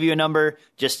 If they give you a number,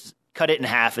 just cut it in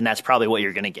half, and that's probably what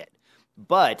you're going to get.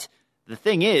 But the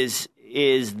thing is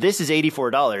this is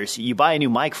 $84. You buy a new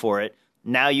mic for it.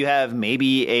 Now you have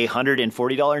maybe a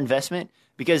 $140 investment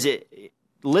because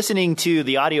listening to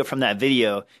the audio from that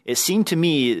video, it seemed to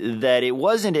me that it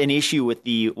wasn't an issue with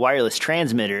the wireless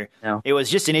transmitter. No. It was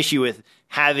just an issue with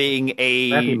having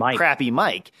a crappy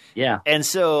mic. Yeah. And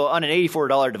so on an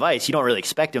 $84 device, you don't really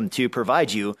expect them to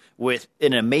provide you with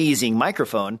an amazing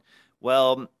microphone.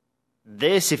 Well,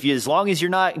 as long as you're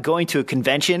not going to a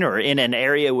convention or in an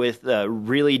area with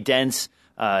really dense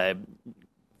 4G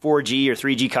or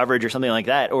 3G coverage or something like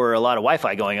that, or a lot of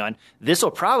Wi-Fi going on, this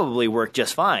will probably work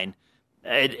just fine.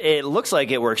 It looks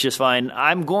like it works just fine.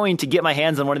 I'm going to get my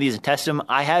hands on one of these and test them.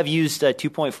 I have used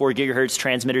 2.4 gigahertz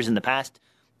transmitters in the past.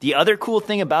 The other cool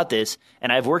thing about this,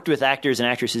 and I've worked with actors and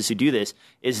actresses who do this,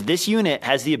 is this unit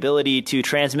has the ability to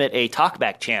transmit a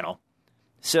talkback channel.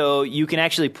 So you can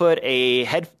actually put a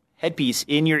headpiece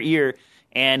in your ear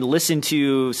and listen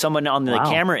to someone on the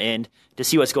camera end to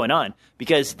see what's going on.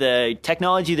 Because the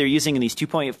technology they're using in these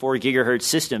 2.4 gigahertz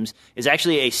systems is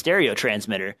actually a stereo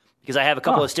transmitter. Because I have a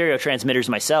couple of stereo transmitters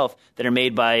myself that are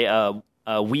made by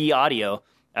Wii Audio.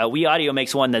 Wii Audio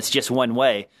makes one that's just one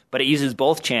way, but it uses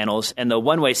both channels, and the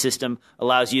one-way system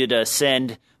allows you to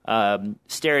send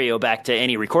stereo back to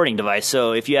any recording device.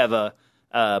 So if you have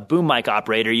a boom mic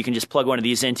operator, you can just plug one of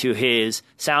these into his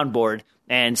soundboard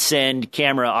and send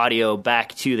camera audio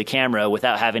back to the camera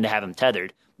without having to have them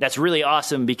tethered. That's really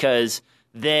awesome because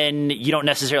then you don't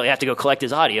necessarily have to go collect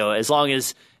his audio. As long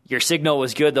as your signal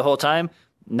was good the whole time,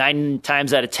 9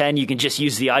 times out of 10, you can just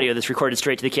use the audio that's recorded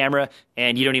straight to the camera,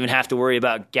 and you don't even have to worry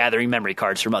about gathering memory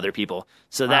cards from other people.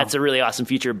 So that's a really awesome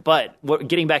feature. But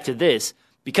getting back to this,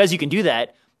 because you can do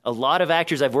that, a lot of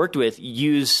actors I've worked with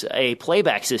use a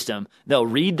playback system. They'll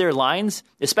read their lines,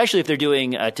 especially if they're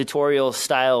doing a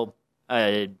tutorial-style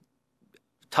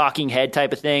talking head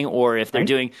type of thing, or if they're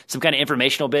doing some kind of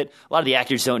informational bit. A lot of the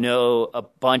actors don't know a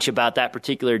bunch about that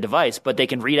particular device, but they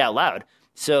can read out loud.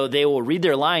 So they will read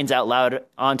their lines out loud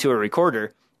onto a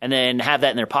recorder and then have that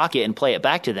in their pocket and play it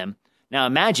back to them. Now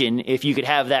imagine if you could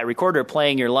have that recorder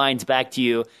playing your lines back to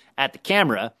you at the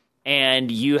camera, and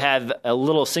you have a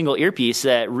little single earpiece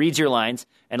that reads your lines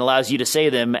and allows you to say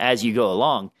them as you go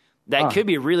along. That could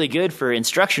be really good for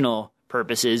instructional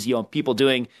purposes, people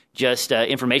doing just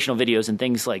informational videos and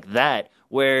things like that,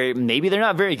 where maybe they're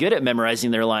not very good at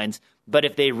memorizing their lines, but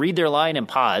if they read their line and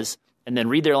pause, and then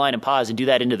read their line and pause and do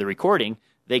that into the recording,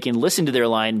 they can listen to their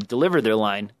line, deliver their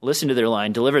line, listen to their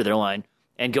line, deliver their line,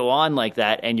 and go on like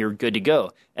that, and you're good to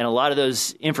go. And a lot of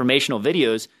those informational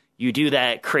videos, you do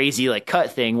that crazy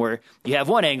cut thing where you have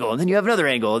one angle, and then you have another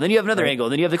angle, and then you have another angle,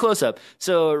 and then you have the close-up.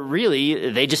 So really,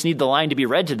 they just need the line to be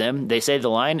read to them. They say the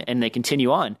line, and they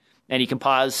continue on. And you can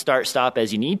pause, start, stop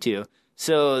as you need to.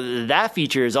 So that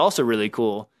feature is also really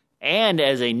cool. And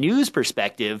as a news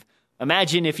perspective,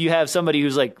 imagine if you have somebody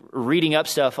who's reading up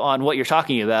stuff on what you're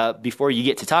talking about before you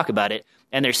get to talk about it,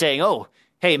 and they're saying, oh,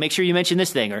 hey, make sure you mention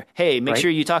this thing, or hey, make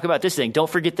sure you talk about this thing. Don't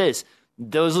forget this.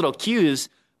 Those little cues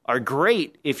are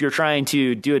great if you're trying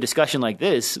to do a discussion like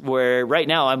this, where right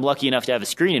now I'm lucky enough to have a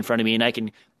screen in front of me and I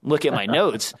can look at my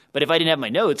notes. But if I didn't have my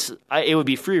notes, it would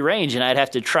be free range, and I'd have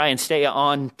to try and stay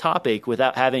on topic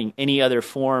without having any other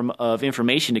form of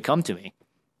information to come to me.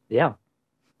 Yeah.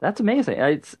 That's amazing.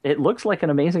 It looks like an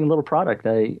amazing little product.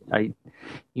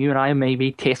 You and I may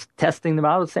be testing them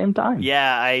out at the same time.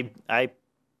 Yeah, I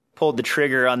pulled the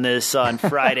trigger on this on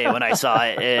Friday when I saw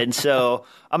it, and so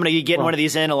I'm going to be getting one of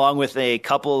these in along with a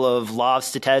couple of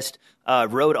lavs to test.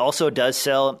 Rode also does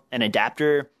sell an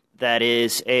adapter that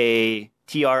is a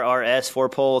TRRS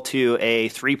 4-pole to a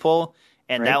 3-pole,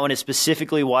 and that one is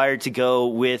specifically wired to go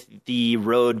with the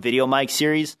Rode Video Mic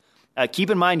series. Keep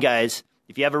in mind, guys,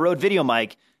 if you have a Rode Video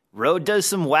Mic, Rode does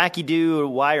some wacky-do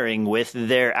wiring with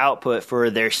their output for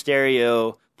their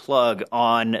stereo plug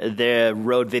on the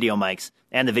Rode Video Mics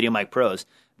and the Video Mic Pros.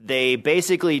 They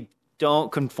basically don't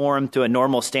conform to a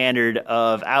normal standard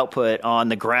of output on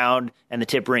the ground and the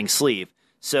tip ring sleeve.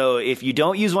 So if you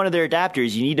don't use one of their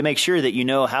adapters, you need to make sure that you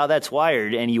know how that's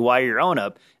wired, and you wire your own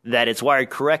up, that it's wired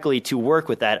correctly to work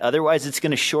with that. Otherwise, it's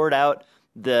going to short out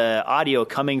the audio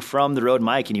coming from the Rode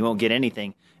mic, and you won't get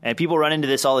anything. And people run into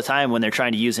this all the time when they're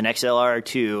trying to use an XLR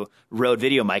to Rode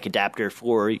Video Mic adapter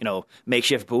for,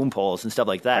 makeshift boom poles and stuff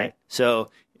like that. Right. So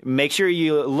make sure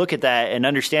you look at that and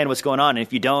understand what's going on. And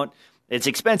if you don't, it's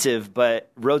expensive,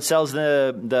 but Rode sells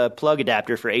the plug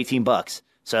adapter for $18.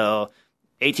 So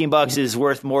 $18 is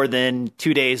worth more than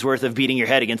 2 days worth of beating your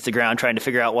head against the ground trying to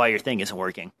figure out why your thing isn't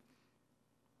working.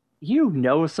 You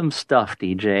know some stuff,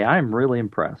 DJ. I'm really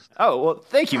impressed. Oh, well,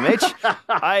 thank you, Mitch.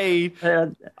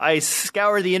 I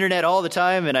scour the internet all the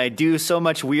time, and I do so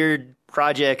much weird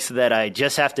projects that I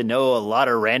just have to know a lot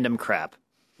of random crap.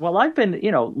 Well, I've been,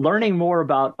 learning more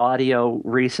about audio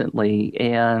recently,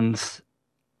 and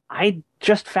I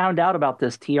just found out about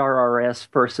this TRRS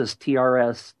versus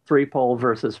TRS 3-pole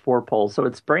versus 4-pole, so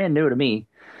it's brand new to me.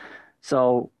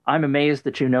 So I'm amazed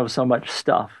that you know so much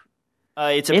stuff.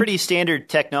 It's a pretty standard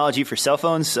technology for cell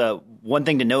phones. One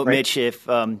thing to note, right, Mitch,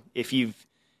 if you've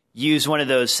used one of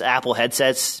those Apple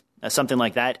headsets, something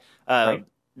like that, right,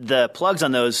 the plugs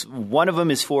on those, one of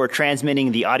them is for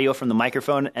transmitting the audio from the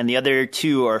microphone, and the other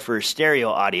two are for stereo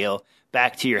audio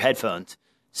back to your headphones.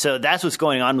 So that's what's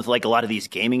going on with like a lot of these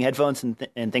gaming headphones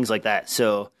and things like that.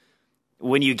 So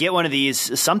when you get one of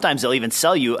these, sometimes they'll even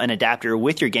sell you an adapter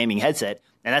with your gaming headset.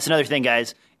 And that's another thing,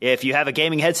 guys. If you have a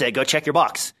gaming headset, go check your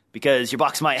box, because your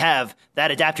box might have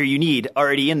that adapter you need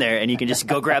already in there, and you can just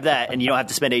go grab that, and you don't have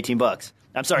to spend $18.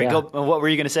 I'm sorry, yeah. What were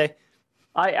you going to say?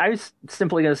 I was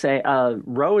simply going to say,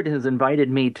 Rode has invited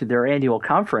me to their annual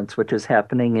conference, which is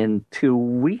happening in 2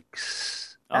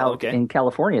 weeks in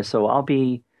California. So I'll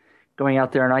be going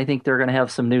out there, and I think they're going to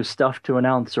have some new stuff to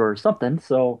announce or something.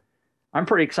 So I'm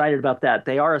pretty excited about that.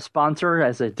 They are a sponsor,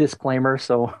 as a disclaimer,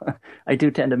 so I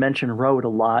do tend to mention Rode a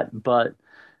lot, but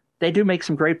they do make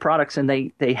some great products, and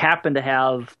they happen to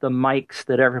have the mics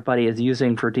that everybody is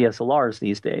using for DSLRs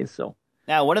these days. So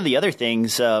now, one of the other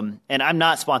things, and I'm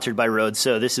not sponsored by Rode,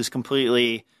 so this is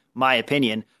completely my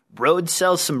opinion. Rode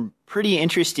sells some pretty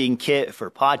interesting kit for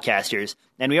podcasters,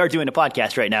 and we are doing a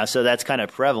podcast right now, so that's kind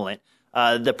of prevalent.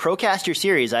 The Procaster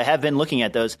series, I have been looking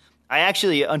at those. I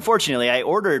actually, unfortunately, I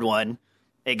ordered one.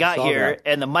 It got here,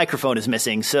 and the microphone is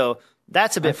missing, so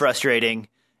that's a bit frustrating.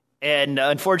 And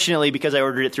unfortunately, because I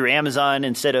ordered it through Amazon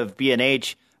instead of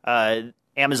B&H,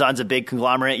 Amazon's a big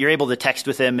conglomerate. You're able to text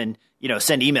with them and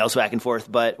send emails back and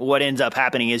forth. But what ends up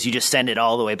happening is you just send it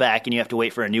all the way back, and you have to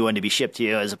wait for a new one to be shipped to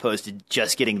you, as opposed to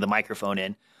just getting the microphone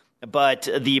in. But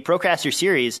the Procaster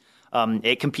series,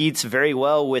 it competes very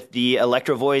well with the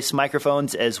Electro Voice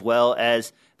microphones, as well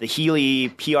as the Healy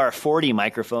PR40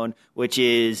 microphone, which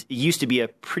used to be a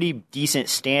pretty decent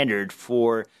standard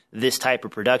for this type of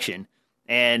production.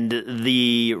 And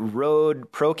the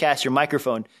Rode Procaster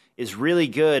microphone is really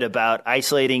good about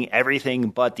isolating everything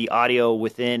but the audio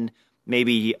within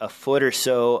maybe a foot or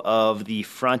so of the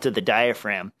front of the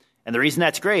diaphragm. And the reason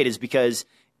that's great is because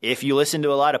if you listen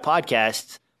to a lot of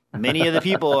podcasts, many of the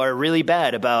people are really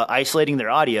bad about isolating their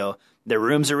audio. Their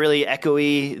rooms are really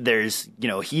echoey. There's,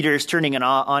 heaters turning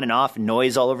on and off,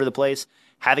 noise all over the place.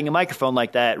 Having a microphone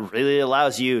like that really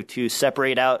allows you to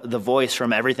separate out the voice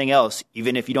from everything else,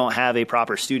 even if you don't have a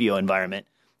proper studio environment.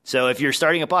 So if you're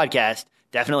starting a podcast,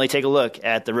 definitely take a look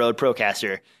at the Rode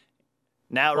Procaster.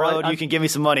 Now, Rode, you can give me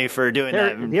some money for doing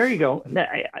that. There you go.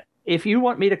 If you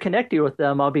want me to connect you with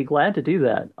them, I'll be glad to do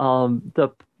that.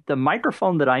 The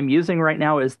microphone that I'm using right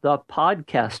now is the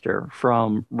Podcaster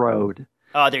from Rode.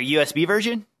 Their USB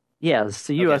version? Yes,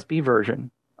 the USB version.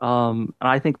 And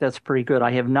I think that's pretty good.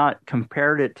 I have not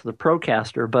compared it to the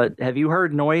Procaster, but have you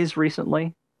heard noise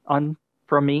recently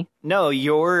from me? No,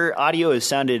 your audio has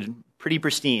sounded pretty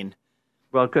pristine.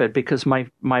 Well, good, because my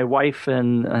wife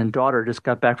and daughter just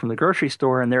got back from the grocery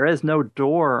store, and there is no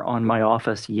door on my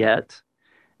office yet.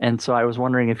 And so I was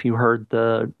wondering if you heard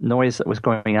the noise that was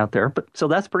going out there. But so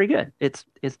that's pretty good. It's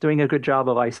doing a good job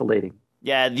of isolating.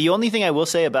 Yeah, the only thing I will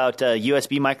say about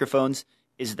USB microphones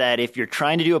is that if you're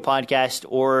trying to do a podcast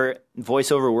or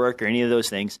voiceover work or any of those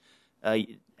things,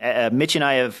 Mitch and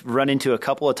I have run into a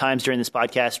couple of times during this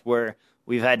podcast where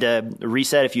we've had to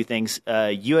reset a few things.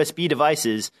 USB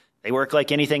devices, they work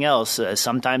like anything else.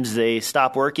 Sometimes they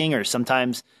stop working, or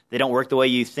sometimes they don't work the way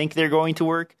you think they're going to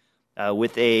work.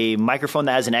 With a microphone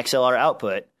that has an XLR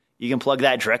output, you can plug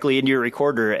that directly into your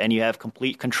recorder, and you have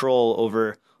complete control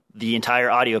over the entire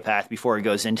audio path before it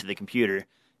goes into the computer.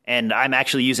 And I'm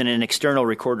actually using an external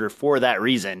recorder for that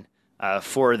reason,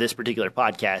 for this particular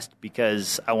podcast,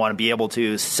 because I want to be able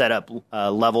to set up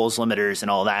levels, limiters,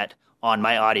 and all that on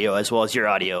my audio as well as your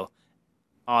audio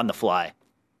on the fly.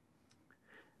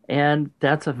 And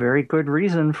that's a very good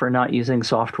reason for not using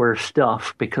software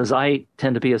stuff, because I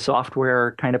tend to be a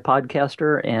software kind of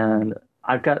podcaster, and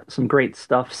I've got some great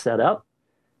stuff set up.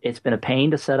 It's been a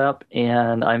pain to set up,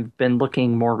 and I've been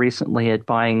looking more recently at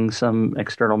buying some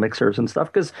external mixers and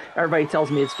stuff, because everybody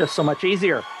tells me it's just so much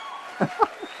easier.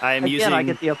 I am Again, using I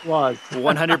get the applause.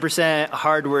 100%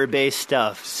 hardware-based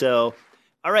stuff. So,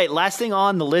 all right, last thing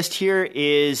on the list here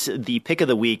is the pick of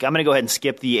the week. I'm going to go ahead and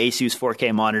skip the Asus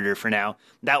 4K monitor for now.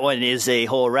 That one is a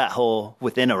whole rat hole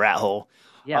within a rat hole.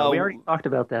 Yeah, we already talked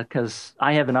about that because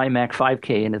I have an iMac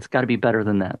 5K, and it's got to be better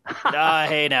than that.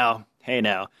 Hey now.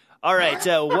 All right,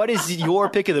 so what is your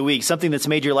pick of the week? Something that's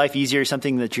made your life easier,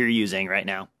 something that you're using right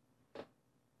now?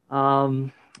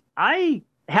 I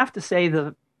have to say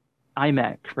the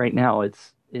iMac right now.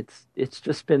 It's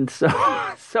just been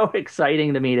so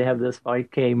exciting to me to have this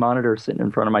 5K monitor sitting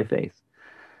in front of my face.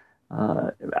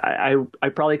 I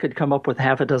probably could come up with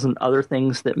half a dozen other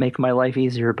things that make my life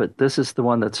easier, but this is the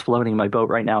one that's floating my boat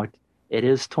right now. It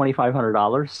is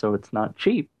 $2,500, so it's not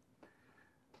cheap.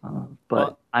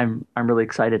 But I'm really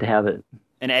excited to have it.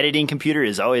 An editing computer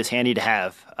is always handy to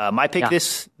have. My pick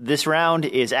this round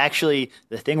is actually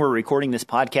the thing we're recording this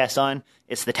podcast on.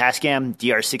 It's the Tascam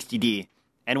DR60D.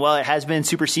 And while it has been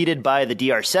superseded by the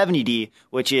DR70D,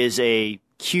 which is a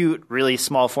cute, really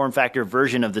small form factor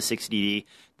version of the 60D,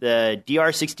 the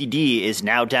DR60D is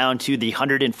now down to the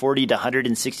 $140 to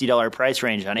 $160 price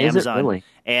range on Amazon. It really?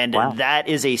 And wow. That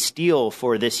is a steal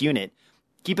for this unit.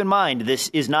 Keep in mind, this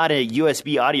is not a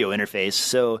USB audio interface,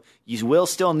 so you will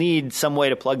still need some way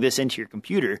to plug this into your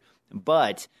computer,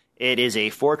 but it is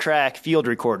a 4-track field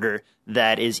recorder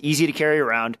that is easy to carry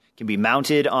around, can be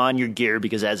mounted on your gear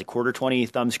because it has a 1/4-20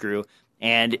 thumb screw,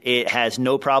 and it has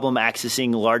no problem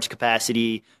accessing large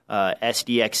capacity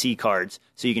SDXC cards.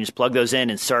 So you can just plug those in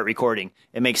and start recording.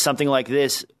 It makes something like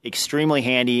this extremely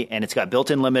handy, and it's got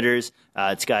built-in limiters,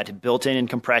 it's got built-in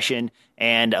compression,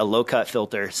 and a low-cut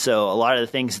filter. So a lot of the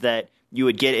things that you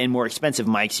would get in more expensive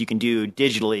mics, you can do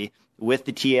digitally with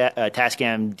the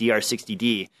Tascam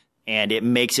DR60D, and it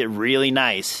makes it really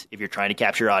nice if you're trying to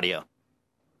capture audio.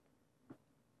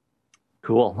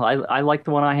 Cool. I like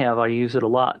the one I have. I use it a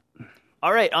lot.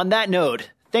 All right, on that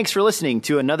note, thanks for listening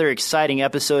to another exciting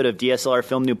episode of DSLR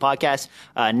Film Noob Podcast.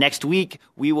 Next week,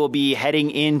 we will be heading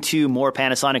into more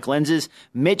Panasonic lenses.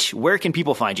 Mitch, where can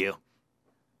people find you?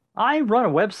 I run a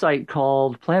website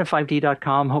called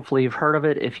planet5d.com. Hopefully you've heard of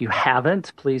it. If you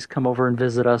haven't, please come over and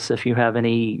visit us if you have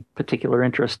any particular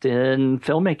interest in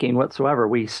filmmaking whatsoever.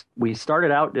 We started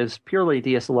out as purely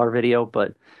DSLR video,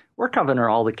 but we're covering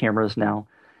all the cameras now.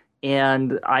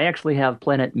 And I actually have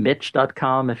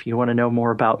planetMitch.com. If you want to know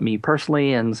more about me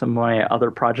personally and some of my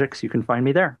other projects, you can find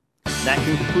me there. That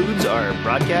concludes our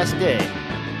broadcast day.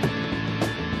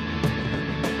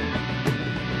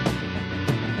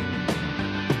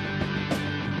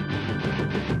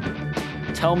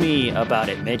 Tell me about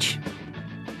it, Mitch.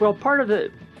 Well, part of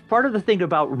the thing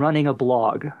about running a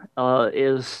blog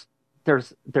is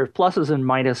there's pluses and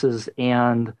minuses,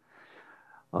 and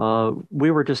we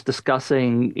were just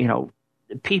discussing,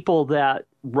 people that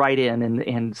write in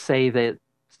and say that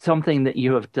something that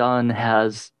you have done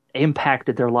has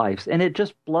impacted their lives. And it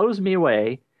just blows me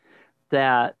away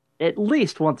that at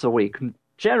least once a week,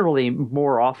 generally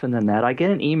more often than that, I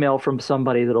get an email from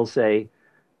somebody that'll say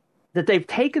that they've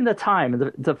taken the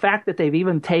time. The fact that they've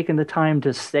even taken the time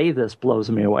to say this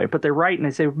blows me away. But they write and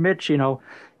they say, Mitch,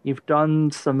 you've done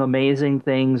some amazing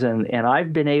things, and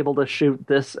I've been able to shoot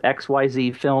this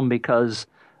XYZ film because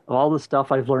of all the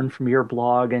stuff I've learned from your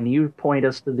blog, and you point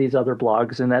us to these other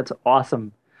blogs, and that's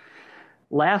awesome.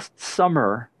 Last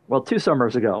summer, 2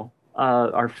 summers ago,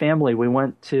 our family, we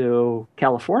went to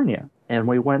California, and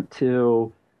we went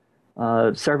to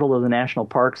several of the national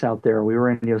parks out there. We were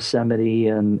in Yosemite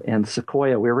and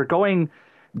Sequoia. We were going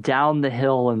down the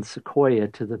hill in Sequoia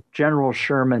to the General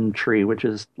Sherman tree, which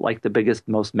is like the biggest,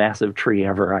 most massive tree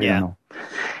ever. I don't know.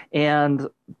 And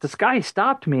this guy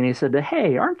stopped me and he said,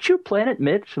 "Hey, aren't you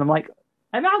planetMitch?" And I'm like,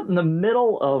 I'm out in the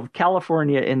middle of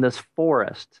California in this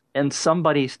forest, and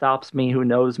somebody stops me who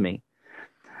knows me.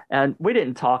 And we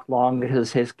didn't talk long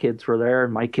because his kids were there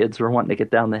and my kids were wanting to get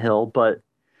down the hill. But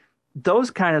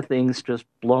those kind of things just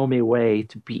blow me away,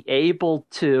 to be able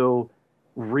to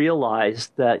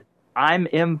realize that I'm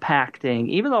impacting,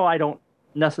 even though I don't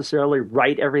necessarily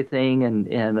write everything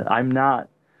and I'm not,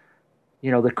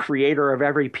 the creator of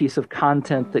every piece of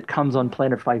content that comes on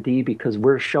Planet 5D because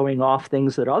we're showing off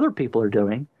things that other people are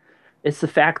doing. It's the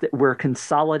fact that we're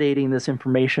consolidating this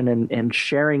information and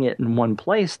sharing it in one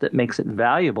place that makes it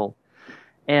valuable.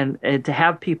 And to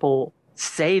have people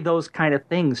say those kind of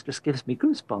things just gives me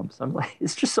goosebumps. I'm like,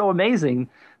 it's just so amazing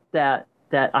that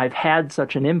I've had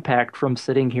such an impact from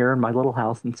sitting here in my little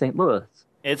house in St. Louis.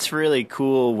 It's really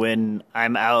cool when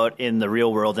I'm out in the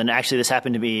real world. And actually, this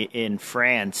happened to me in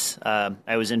France.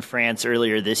 I was in France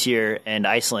earlier this year and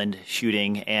Iceland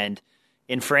shooting. And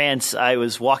in France, I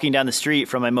was walking down the street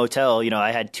from my motel.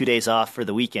 I had 2 days off for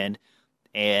the weekend.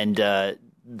 and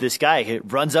this guy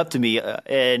runs up to me,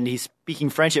 and he's speaking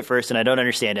French at first, and I don't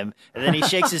understand him. And then he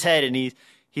shakes his head, and he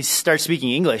starts speaking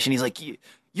English, and he's like,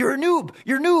 "You're a noob.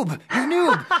 You're a noob. You're a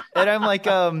noob." And I'm like,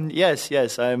 yes,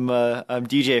 I'm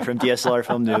DJ from DSLR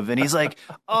Film Noob. And he's like,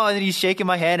 oh, and then he's shaking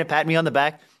my hand and patting me on the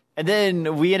back. And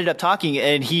then we ended up talking,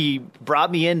 and he brought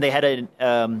me in. They had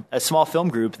a small film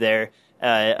group there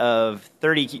of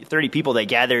 30 people that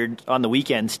gathered on the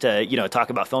weekends to, talk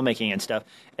about filmmaking and stuff.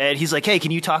 And he's like, hey,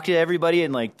 can you talk to everybody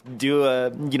and like do a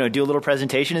little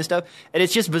presentation and stuff? And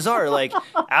it's just bizarre, like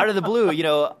out of the blue,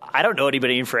 I don't know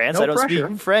anybody in France. No I don't pressure.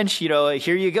 speak French,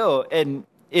 here you go. And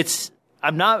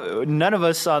none of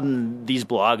us on these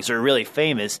blogs are really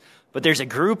famous, but there's a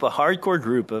hardcore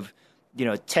group of,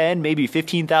 10, maybe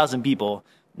 15,000 people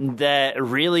that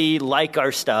really like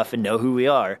our stuff and know who we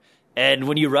are. And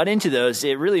when you run into those,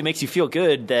 it really makes you feel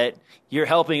good that you're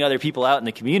helping other people out in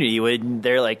the community when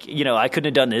they're like, I couldn't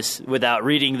have done this without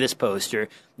reading this post, or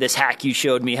this hack you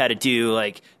showed me how to do,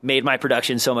 like, made my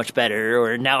production so much better,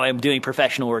 or now I'm doing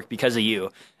professional work because of you.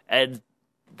 And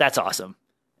that's awesome.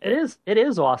 It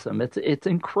is awesome. It's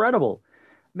incredible.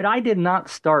 I mean, I did not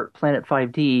start Planet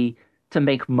 5D to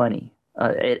make money.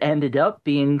 It ended up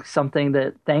being something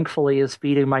that thankfully is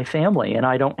feeding my family, and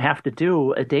I don't have to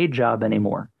do a day job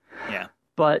anymore. Yeah.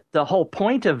 But the whole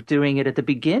point of doing it at the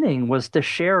beginning was to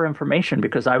share information,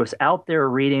 because I was out there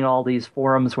reading all these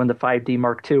forums when the 5D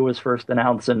Mark II was first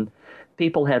announced, and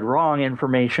people had wrong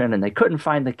information and they couldn't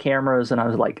find the cameras. And I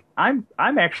was like, I'm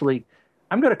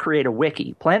going to create a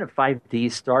wiki. Planet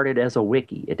 5D started as a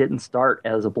wiki. It didn't start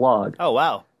as a blog. Oh,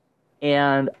 wow.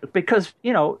 And because,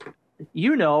 you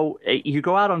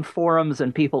go out on forums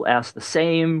and people ask the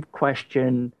same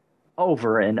question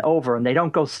over and over, and they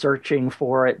don't go searching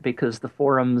for it because the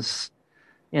forums,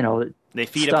 they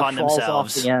feed upon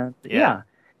themselves. Yeah.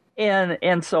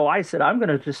 And so I said, I'm going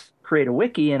to just create a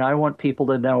wiki, and I want people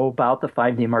to know about the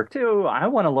 5D Mark II. I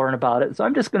want to learn about it. So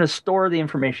I'm just going to store the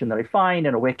information that I find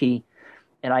in a wiki.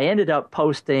 And I ended up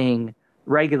posting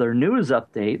regular news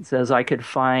updates as I could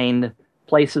find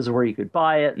places where you could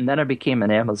buy it. And then I became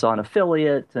an Amazon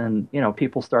affiliate, and,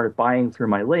 people started buying through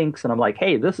my links, and I'm like,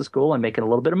 hey, this is cool. I'm making a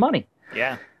little bit of money.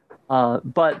 Yeah.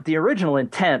 But the original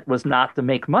intent was not to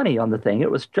make money on the thing.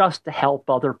 It was just to help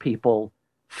other people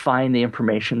find the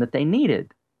information that they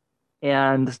needed.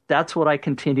 And that's what I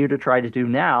continue to try to do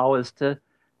now, is to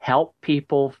help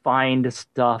people find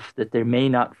stuff that they may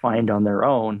not find on their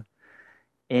own.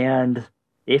 And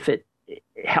if it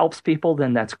helps people,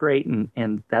 then that's great.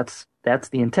 And that's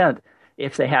the intent.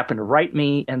 If they happen to write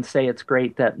me and say it's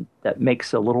great, that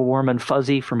makes a little warm and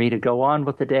fuzzy for me to go on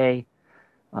with the day.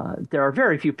 There are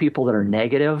very few people that are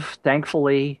negative,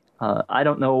 thankfully. I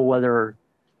don't know whether,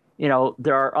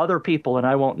 there are other people, and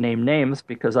I won't name names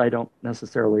because I don't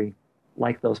necessarily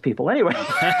like those people anyway.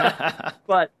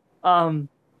 But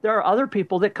there are other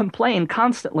people that complain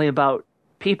constantly about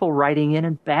people writing in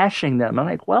and bashing them. I'm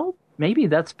like, well, maybe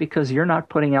that's because you're not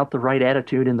putting out the right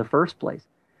attitude in the first place.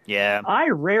 Yeah. I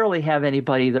rarely have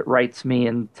anybody that writes me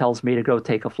and tells me to go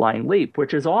take a flying leap,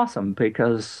 which is awesome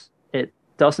because it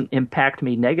doesn't impact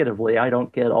me negatively. I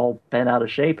don't get all bent out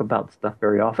of shape about stuff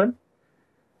very often.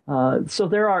 So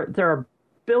there are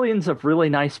billions of really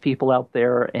nice people out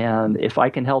there, and if I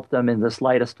can help them in the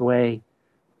slightest way,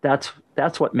 that's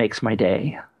what makes my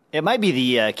day. It might be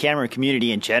the camera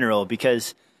community in general,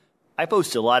 because I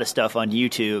post a lot of stuff on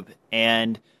YouTube,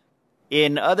 and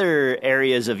in other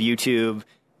areas of YouTube,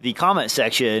 the comment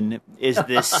section is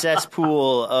this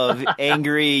cesspool of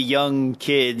angry young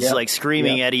kids like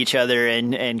screaming at each other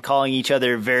and calling each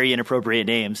other very inappropriate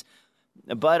names.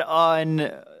 But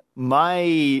on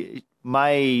my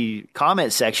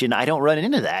comment section, I don't run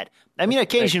into that. I mean,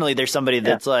 occasionally there's somebody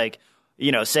that's like,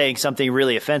 saying something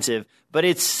really offensive, but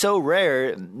it's so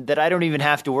rare that I don't even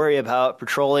have to worry about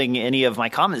patrolling any of my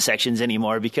comment sections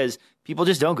anymore, because people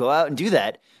just don't go out and do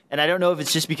that. And I don't know if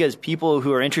it's just because people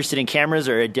who are interested in cameras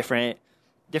are a different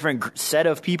set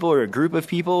of people or a group of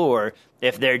people, or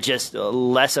if they're just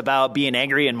less about being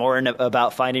angry and more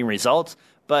about finding results.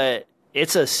 But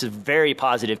it's a very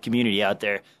positive community out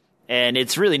there. And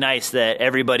it's really nice that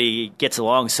everybody gets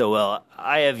along so well.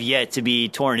 I have yet to be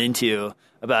torn into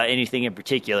about anything in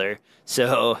particular.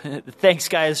 So thanks,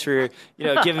 guys, for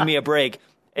giving me a break.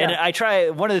 And I try.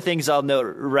 One of the things I'll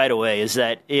note right away is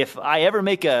that if I ever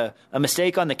make a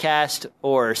mistake on the cast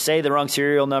or say the wrong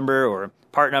serial number or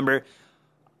part number,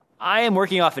 I am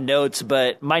working off of notes,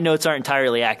 but my notes aren't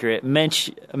entirely accurate.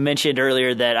 Mentioned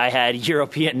earlier that I had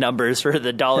European numbers for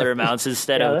the dollar amounts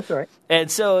instead of. That's right. And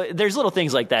so there's little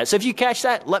things like that. So if you catch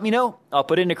that, let me know. I'll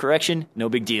put it into correction. No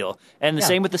big deal. And the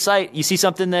same with the site. You see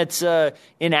something that's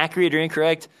inaccurate or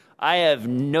incorrect, I have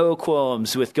no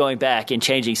qualms with going back and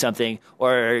changing something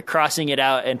or crossing it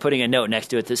out and putting a note next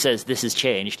to it that says this has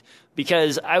changed,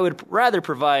 because I would rather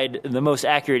provide the most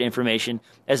accurate information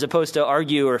as opposed to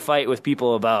argue or fight with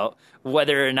people about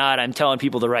whether or not I'm telling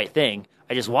people the right thing.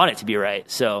 I just want it to be right.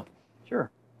 So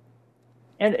sure.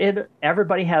 And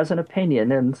everybody has an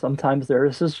opinion, and sometimes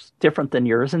theirs is different than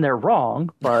yours, and they're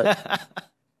wrong, but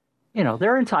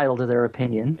they're entitled to their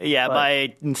opinion. Yeah, but...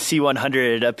 my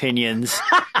C100 opinions,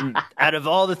 out of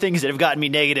all the things that have gotten me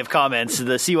negative comments,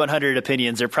 the C100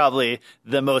 opinions are probably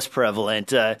the most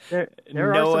prevalent.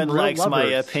 No one likes my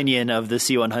opinion of the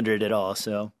C100 at all.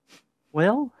 So,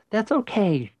 well, that's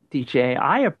okay, DJ.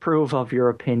 I approve of your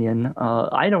opinion.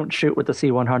 I don't shoot with the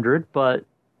C100, but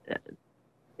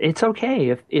it's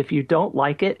okay. If you don't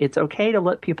like it, it's okay to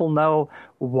let people know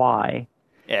why.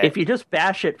 Yeah. If you just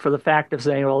bash it for the fact of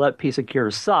saying, well, that piece of gear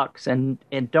sucks, and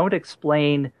don't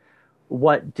explain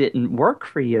what didn't work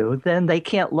for you, then they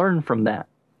can't learn from that.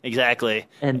 Exactly.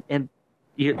 And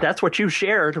that's what you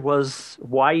shared was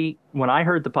why, when I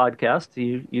heard the podcast,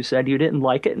 you said you didn't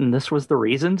like it, and this was the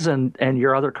reasons, and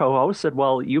your other co-host said,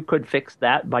 well, you could fix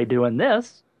that by doing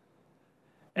this.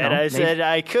 And I said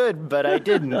I could, but I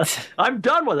didn't. I'm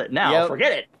done with it now. Yep.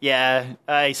 Forget it. Yeah,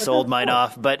 I sold mine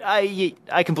off, but I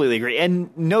completely agree.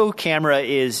 And no camera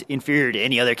is inferior to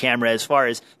any other camera as far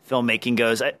as filmmaking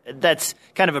goes. That's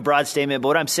kind of a broad statement, but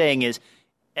what I'm saying is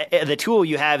the tool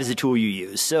you have is the tool you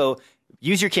use. So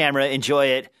use your camera, enjoy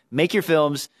it, make your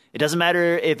films. It doesn't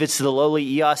matter if it's the lowly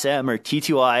EOS M or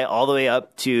T2i all the way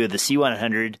up to the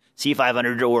C100,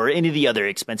 C500, or any of the other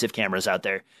expensive cameras out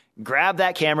there. Grab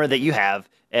that camera that you have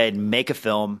and make a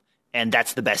film, and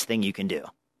that's the best thing you can do.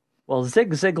 Well,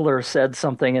 Zig Ziglar said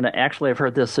something, and actually I've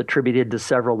heard this attributed to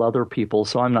several other people,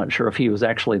 so I'm not sure if he was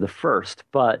actually the first,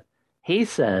 but he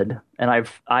said, and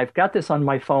I've got this on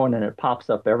my phone, and it pops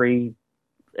up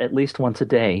at least once a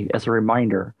day as a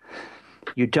reminder.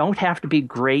 You don't have to be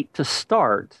great to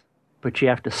start, but you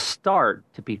have to start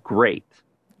to be great.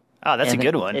 Oh, that's a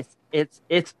good one.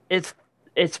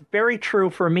 It's very true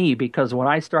for me, because when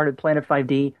I started Planet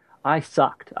 5D, I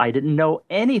sucked. I didn't know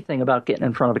anything about getting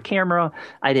in front of a camera.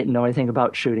 I didn't know anything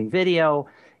about shooting video.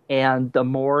 And the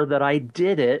more that I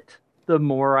did it, the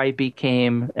more I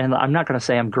became, and I'm not going to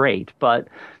say I'm great, but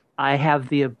I have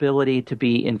the ability to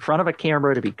be in front of a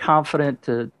camera, to be confident,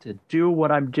 to do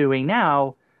what I'm doing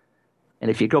now. And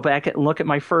if you go back and look at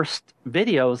my first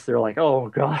videos, they're like, oh,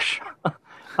 gosh,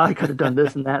 I could have done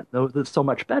this and that. No, that's so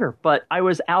much better. But I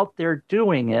was out there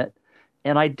doing it,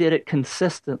 and I did it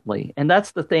consistently. And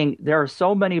that's the thing. There are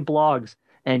so many blogs,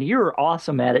 and you're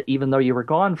awesome at it, even though you were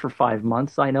gone for 5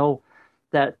 months. I know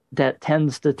that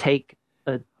tends to take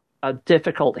a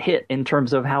difficult hit in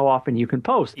terms of how often you can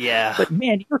post. Yeah. But,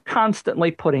 man, you're constantly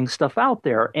putting stuff out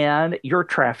there, and your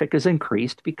traffic is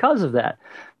increased because of that.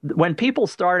 When people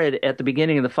started at the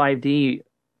beginning of the 5D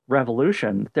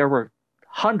revolution, there were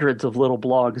hundreds of little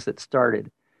blogs that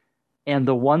started. And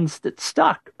the ones that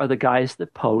stuck are the guys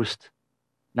that post,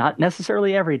 not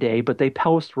necessarily every day, but they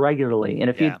post regularly. And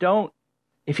if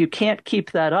you can't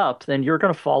keep that up, then you're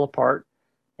going to fall apart,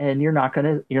 and you're not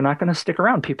going to stick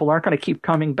around. People aren't going to keep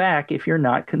coming back if you're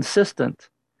not consistent.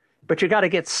 But you got to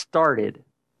get started.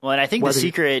 Well, and I think the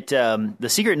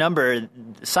secret number,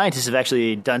 scientists have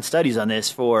actually done studies on this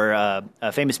for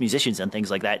famous musicians and things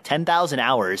like that. 10,000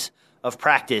 hours of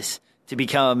practice to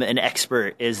become an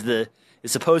expert is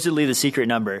supposedly the secret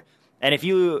number. And if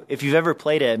you've ever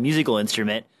played a musical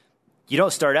instrument, you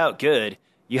don't start out good.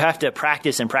 You have to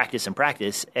practice and practice and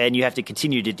practice, and you have to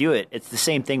continue to do it. It's the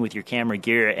same thing with your camera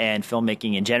gear and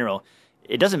filmmaking in general.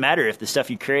 It doesn't matter if the stuff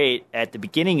you create at the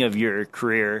beginning of your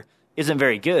career isn't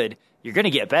very good. You're going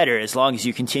to get better as long as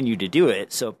you continue to do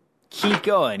it. So keep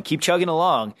going, keep chugging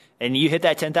along, and you hit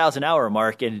that 10,000 hour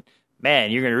mark, and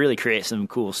man, you're going to really create some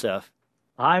cool stuff.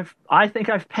 I think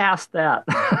I've passed that.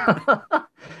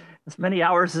 As many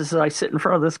hours as I sit in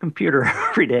front of this computer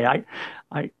every day.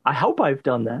 I hope I've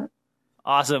done that.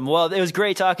 Awesome. Well, it was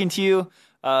great talking to you.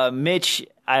 Mitch,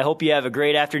 I hope you have a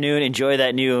great afternoon. Enjoy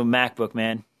that new MacBook,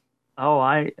 man. Oh,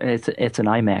 it's an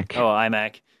iMac. Oh,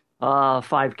 iMac.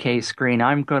 5K screen.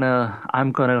 I'm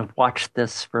gonna watch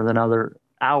this for another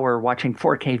hour watching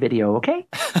 4K video, okay?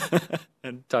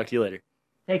 And talk to you later.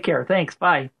 Take care. Thanks.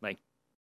 Bye. Bye.